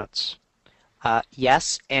LSA limits?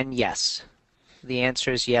 Yes and yes. The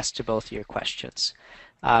answer is yes to both of your questions.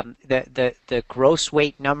 The gross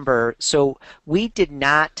weight number, so we did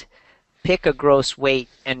not pick a gross weight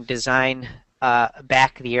and design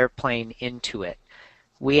back the airplane into it.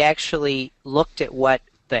 We actually looked at what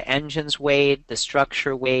the engines weighed, the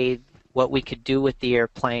structure weighed, what we could do with the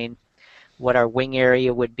airplane, what our wing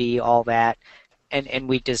area would be, all that, and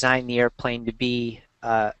we designed the airplane to be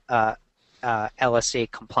LSA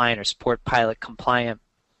compliant or sport pilot compliant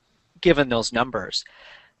given those numbers.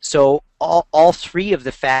 So all three of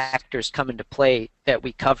the factors come into play that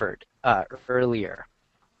we covered earlier.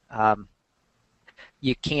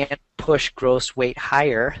 You can't push gross weight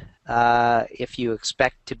higher if you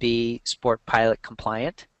expect to be sport pilot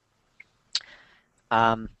compliant.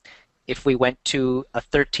 If we went to a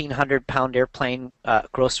 1,300-pound airplane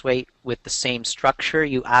gross weight with the same structure,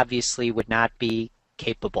 you obviously would not be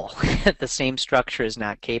capable. The same structure is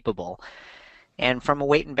not capable. And from a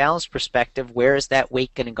weight and balance perspective, where is that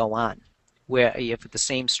weight going to go on? Where, if the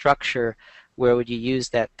same structure, where would you use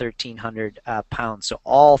that 1,300 pounds? So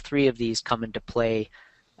all three of these come into play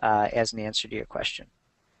as an answer to your question.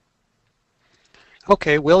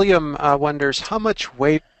 Okay, William wonders how much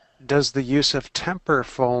weight does the use of temper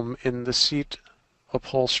foam in the seat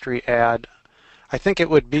upholstery add? I think it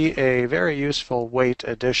would be a very useful weight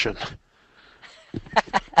addition.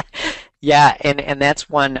 Yeah, and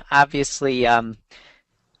that's one, obviously, I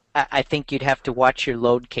think you'd have to watch your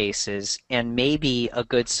load cases, and maybe a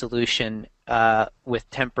good solution with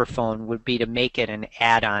temper foam would be to make it an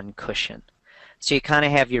add-on cushion. So you kind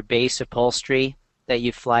of have your base upholstery that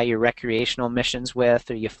you fly your recreational missions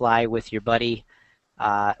with, or you fly with your buddy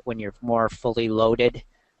when you're more fully loaded.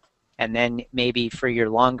 And then maybe for your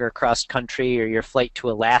longer cross-country or your flight to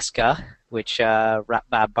Alaska, which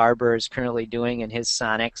Bob Barber is currently doing in his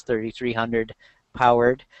Sonex 3,300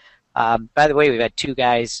 powered. By the way, we've had two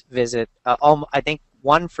guys visit, I think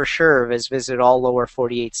one for sure has visited all lower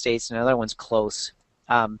 48 states and the other one's close.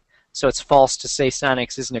 So it's false to say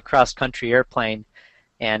Sonex isn't a cross-country airplane,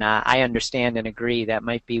 and I understand and agree that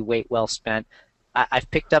might be weight well spent. I've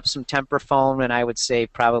picked up some temper foam, and I would say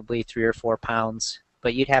probably 3 or 4 pounds,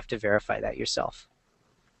 but you'd have to verify that yourself.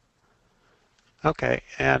 Okay,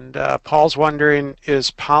 and Paul's wondering,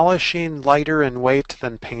 is polishing lighter in weight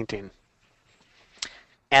than painting?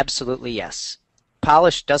 Absolutely yes.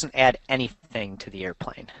 Polish doesn't add anything to the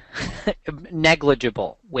airplane.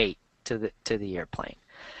 Negligible weight to the airplane.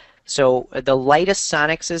 So the lightest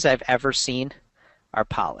Sonexes I've ever seen are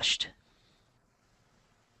polished.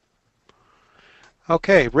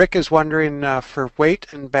 Okay, Rick is wondering, for weight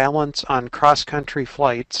and balance on cross-country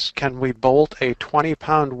flights, can we bolt a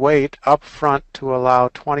 20-pound weight up front to allow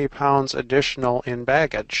 20 pounds additional in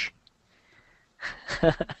baggage?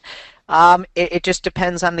 It just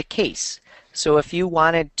depends on the case. So if you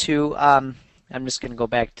wanted to, I'm just going to go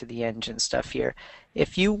back to the engine stuff here.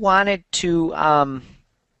 If you wanted to,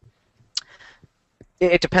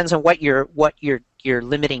 it depends on what your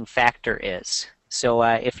limiting factor is. So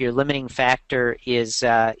if your limiting factor is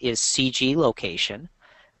CG location,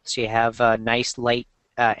 so you have a nice light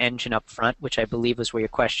engine up front, which I believe was where your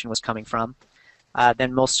question was coming from,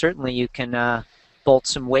 then most certainly you can bolt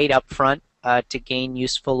some weight up front to gain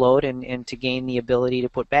useful load and to gain the ability to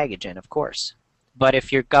put baggage in, of course. But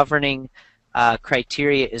if your governing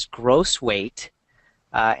criteria is gross weight,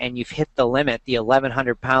 and you've hit the limit, the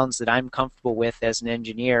 1,100 pounds that I'm comfortable with as an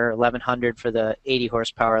engineer, 1,100 for the 80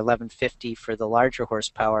 horsepower, 1,150 for the larger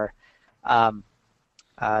horsepower, um,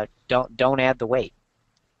 don't add the weight.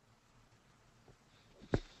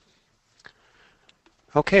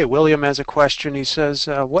 Okay, William has a question. He says,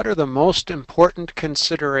 what are the most important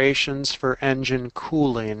considerations for engine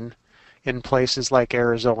cooling in places like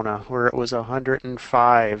Arizona, where it was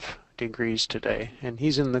 105 degrees today? And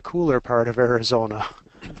he's in the cooler part of Arizona.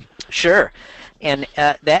 Sure, and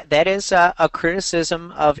that is a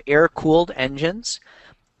criticism of air-cooled engines,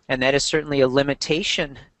 and that is certainly a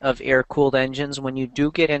limitation of air-cooled engines. When you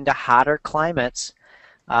do get into hotter climates,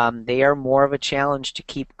 they are more of a challenge to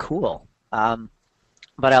keep cool.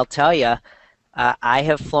 But I'll tell you, I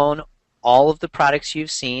have flown all of the products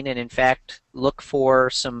you've seen, and in fact, look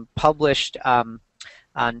for some published on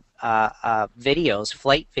videos,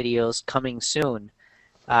 flight videos coming soon,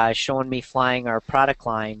 showing me flying our product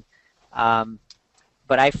line.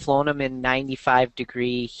 But I've flown them in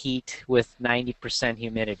 95-degree heat with 90%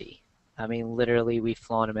 humidity. I mean, literally, we've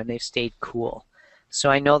flown them, and they've stayed cool.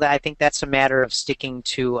 So I think that's a matter of sticking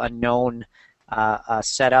to a known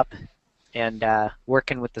setup and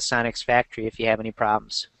working with the Sonex factory if you have any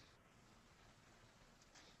problems.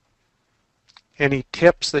 Any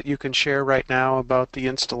tips that you can share right now about the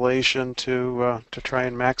installation to try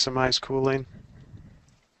and maximize cooling?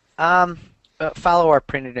 Follow our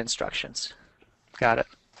printed instructions. Got it.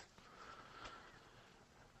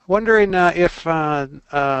 Wondering if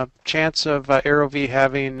chance of AeroV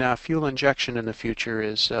having fuel injection in the future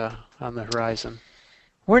is on the horizon.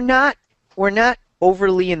 We're not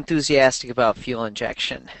overly enthusiastic about fuel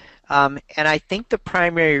injection. And I think the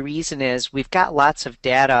primary reason is we've got lots of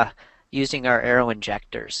data using our aero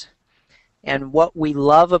injectors. And what we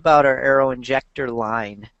love about our aero injector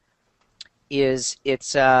line is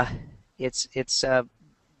it's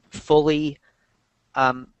fully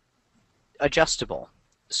adjustable.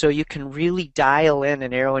 So you can really dial in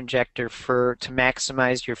an aero injector to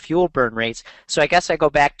maximize your fuel burn rates. So I guess I go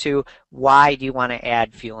back to, why do you want to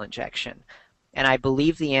add fuel injection? And I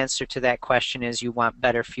believe the answer to that question is you want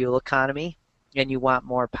better fuel economy and you want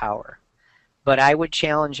more power. But I would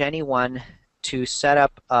challenge anyone to set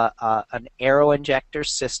up an aero injector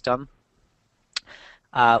system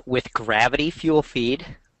with gravity fuel feed,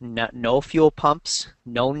 no fuel pumps,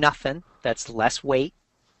 no nothing. That's less weight.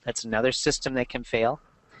 That's another system that can fail.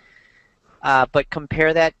 But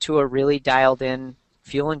compare that to a really dialed in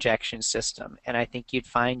fuel injection system, and I think you'd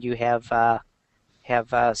find you have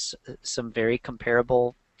some very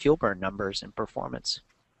comparable fuel burn numbers and performance.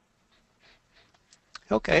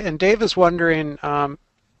 Okay, and Dave is wondering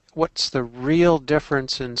what's the real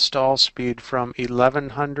difference in stall speed from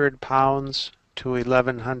 1,100 pounds to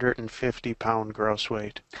 1,150 pound gross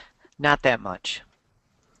weight? Not that much.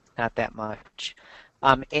 Not that much.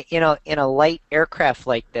 In a light aircraft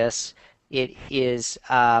like this, it is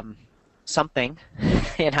something,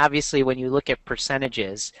 and obviously when you look at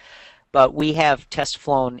percentages, but we have test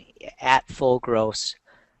flown at full gross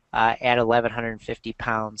at 1,150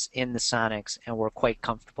 pounds in the Sonex, and we're quite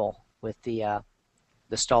comfortable with the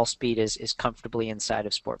stall speed is comfortably inside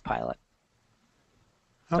of Sport Pilot.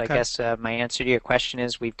 So Okay. I guess my answer to your question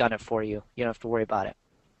is we've done it for you. You don't have to worry about it.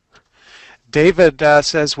 David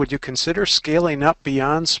says, would you consider scaling up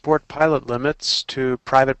beyond Sport Pilot limits to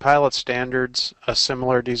private pilot standards, a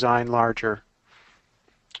similar design larger?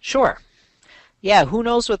 Sure. Yeah, who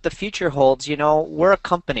knows what the future holds? You know, we're a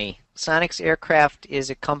company. Sonex Aircraft is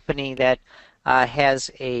a company that has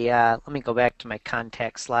a, let me go back to my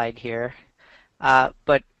contact slide here.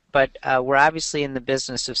 But we're obviously in the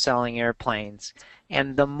business of selling airplanes.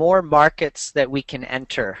 And the more markets that we can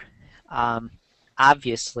enter,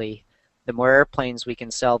 obviously, the more airplanes we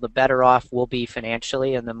can sell, the better off we'll be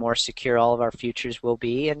financially, and the more secure all of our futures will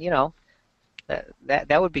be. And, you know,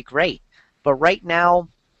 that would be great. But right now,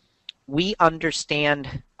 we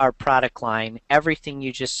understand our product line, everything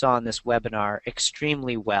you just saw in this webinar,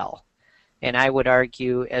 extremely well. And I would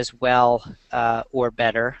argue as well or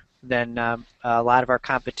better than a lot of our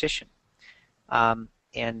competition.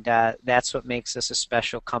 And that's what makes us a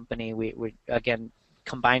special company. We're, again,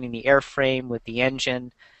 combining the airframe with the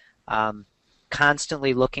engine,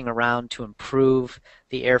 constantly looking around to improve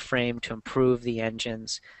the airframe, to improve the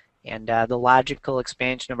engines. And the logical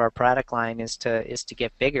expansion of our product line is to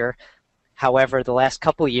get bigger. However, the last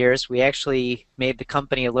couple of years, we actually made the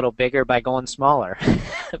company a little bigger by going smaller,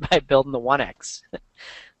 by building the 1X.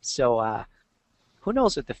 So who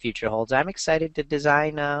knows what the future holds. I'm excited to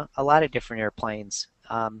design a lot of different airplanes,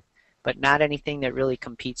 but not anything that really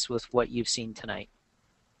competes with what you've seen tonight.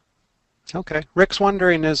 Okay. Rick's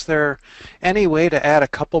wondering, is there any way to add a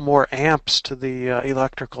couple more amps to the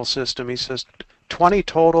electrical system? He says 20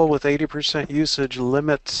 total with 80% usage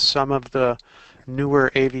limits some of the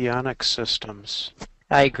newer avionics systems.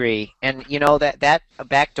 I agree. And you know that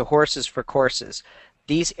back to horses for courses.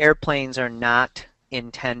 These airplanes are not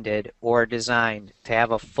intended or designed to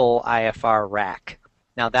have a full IFR rack.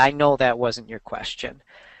 Now, I know that wasn't your question,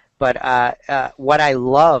 but what I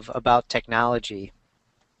love about technology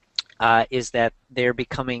is that they're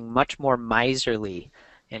becoming much more miserly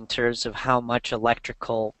in terms of how much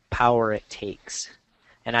electrical power it takes.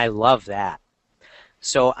 And I love that.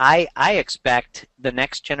 So I expect the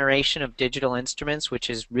next generation of digital instruments, which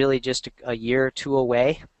is really just a year or two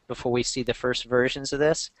away before we see the first versions of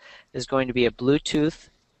this, is going to be a Bluetooth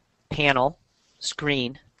panel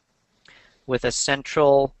screen with a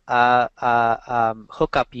central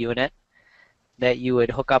hookup unit that you would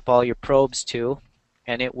hook up all your probes to,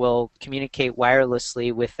 and it will communicate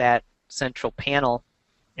wirelessly with that central panel,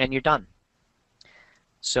 and you're done.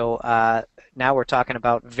 So now we're talking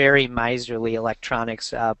about very miserly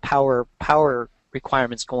electronics, power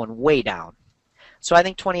requirements going way down. So I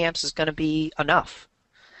think 20 amps is going to be enough.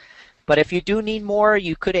 But if you do need more,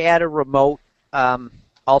 you could add a remote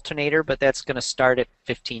alternator, but that's going to start at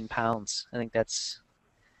 15 pounds. I think that's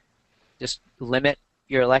just limit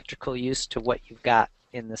your electrical use to what you've got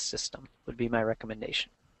in this system would be my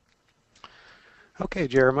recommendation. Okay,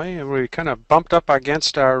 Jeremy, we kind of bumped up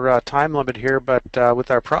against our time limit here, but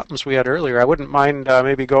with our problems we had earlier, I wouldn't mind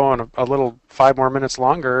maybe going a little 5 more minutes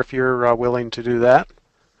longer if you're willing to do that.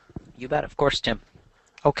 You bet, of course, Tim.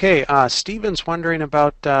 Okay, Steven's wondering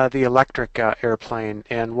about the electric airplane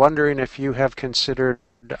and wondering if you have considered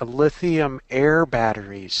lithium air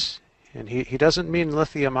batteries. And he doesn't mean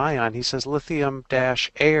lithium ion, he says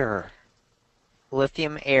lithium-air.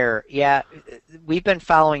 Lithium air. Yeah, we've been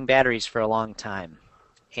following batteries for a long time.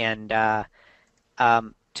 And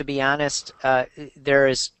to be honest, there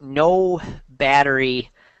is no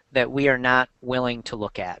battery that we are not willing to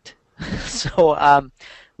look at. So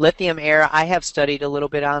lithium air, I have studied a little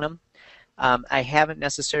bit on them. I haven't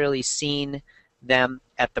necessarily seen them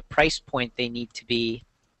at the price point they need to be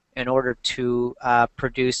in order to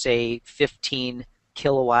produce a 15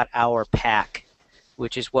 kilowatt hour pack,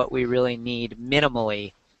 which is what we really need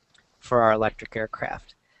minimally for our electric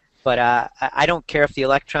aircraft. But I don't care if the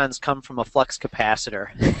electrons come from a flux capacitor.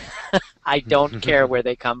 I don't care where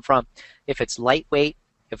they come from. If it's lightweight,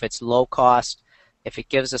 if it's low cost, if it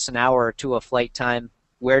gives us an hour or two of flight time,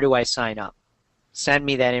 where do I sign up? Send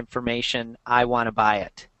me that information. I want to buy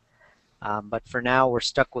it. But for now, we're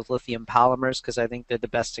stuck with lithium polymers because I think they're the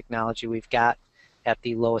best technology we've got at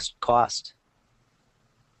the lowest cost.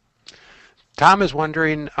 Tom is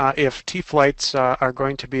wondering if T-flights are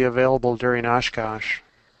going to be available during Oshkosh.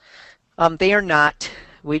 They are not.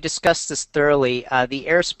 We discussed this thoroughly. The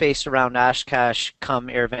airspace around Oshkosh come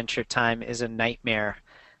AirVenture time is a nightmare.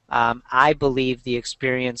 I believe the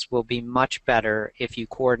experience will be much better if you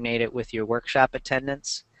coordinate it with your workshop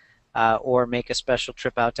attendants or make a special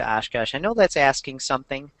trip out to Oshkosh. I know that's asking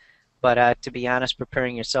something, but to be honest,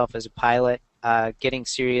 preparing yourself as a pilot, getting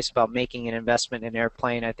serious about making an investment in an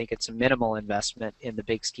airplane, I think it's a minimal investment in the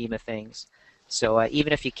big scheme of things. So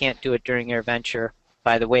even if you can't do it during AirVenture,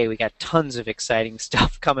 by the way, we got tons of exciting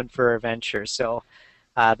stuff coming for AirVenture, so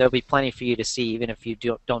there'll be plenty for you to see even if you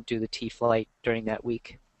don't do the T-flight during that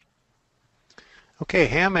week. Okay,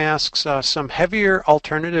 Ham asks, some heavier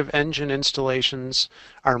alternative engine installations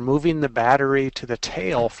are moving the battery to the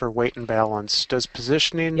tail for weight and balance. Does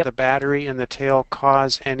positioning the battery in the tail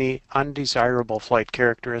cause any undesirable flight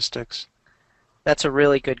characteristics? That's a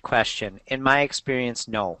really good question. In my experience,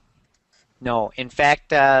 no. No. In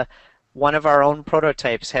fact, one of our own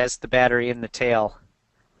prototypes has the battery in the tail,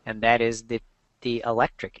 and that is the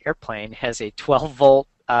electric airplane has a 12-volt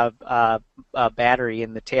battery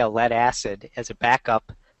in the tail, lead acid, as a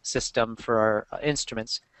backup system for our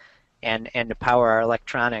instruments and to power our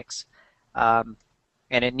electronics. And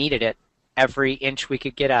it needed it every inch we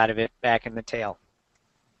could get out of it back in the tail.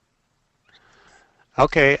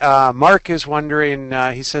 Okay, Mark is wondering,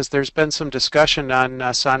 he says there's been some discussion on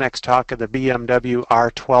Sonex talk of the BMW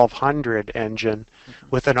R1200 engine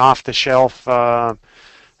with an off-the-shelf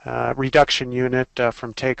reduction unit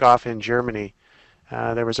from takeoff in Germany.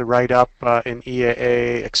 There was a write-up in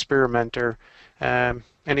EAA Experimenter.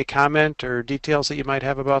 Any comment or details that you might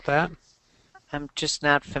have about that? I'm just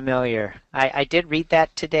not familiar. I did read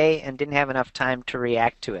that today and didn't have enough time to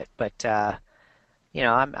react to it, but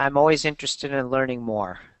I'm always interested in learning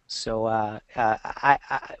more. So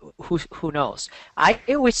who knows? I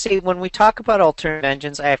always say when we talk about alternative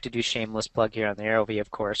engines, I have to do shameless plug here on the AeroV,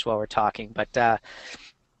 of course, while we're talking. But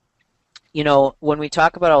when we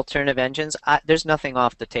talk about alternative engines, there's nothing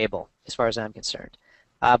off the table as far as I'm concerned.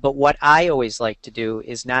 But what I always like to do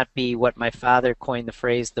is not be what my father coined the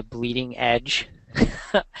phrase the bleeding edge.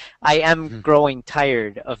 I am Hmm. growing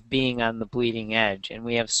tired of being on the bleeding edge, and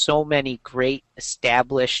we have so many great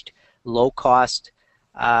established low cost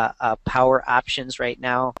power options right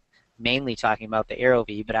now, mainly talking about the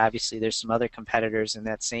AeroV, but obviously there's some other competitors in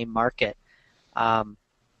that same market. Um,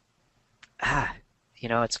 ah,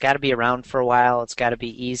 it's got to be around for a while. It's got to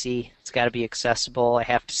be easy. It's got to be accessible. I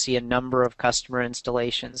have to see a number of customer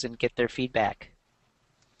installations and get their feedback.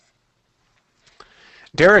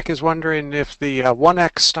 Derek is wondering if the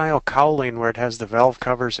 1X style cowling where it has the valve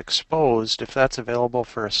covers exposed, if that's available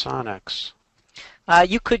for a Sonex.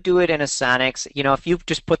 You could do it in a Sonex. If you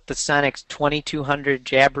just put the Sonex 2200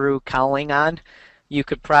 Jabiru cowling on, you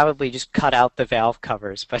could probably just cut out the valve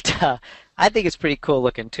covers. But I think it's pretty cool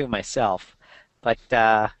looking too myself. But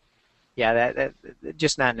yeah, that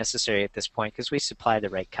just not necessary at this point because we supply the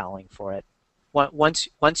right cowling for it. Once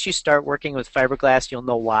you start working with fiberglass, you'll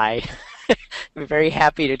know why. We're very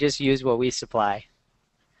happy to just use what we supply.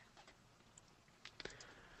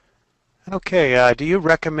 Okay, do you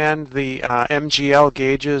recommend the MGL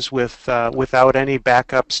gauges without any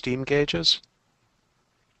backup steam gauges?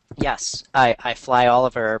 Yes, I fly all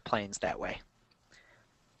of our airplanes that way.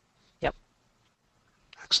 Yep.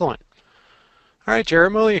 Excellent. All right,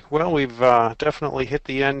 Jeremy. Well, we've definitely hit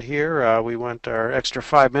the end here. We went our extra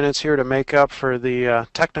 5 minutes here to make up for the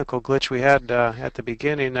technical glitch we had at the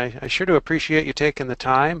beginning. I sure do appreciate you taking the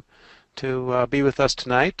time to be with us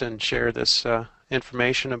tonight and share this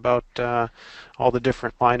information about all the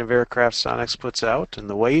different line of aircraft Sonex puts out and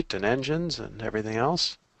the weight and engines and everything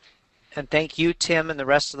else. And thank you, Tim, and the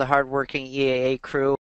rest of the hardworking EAA crew.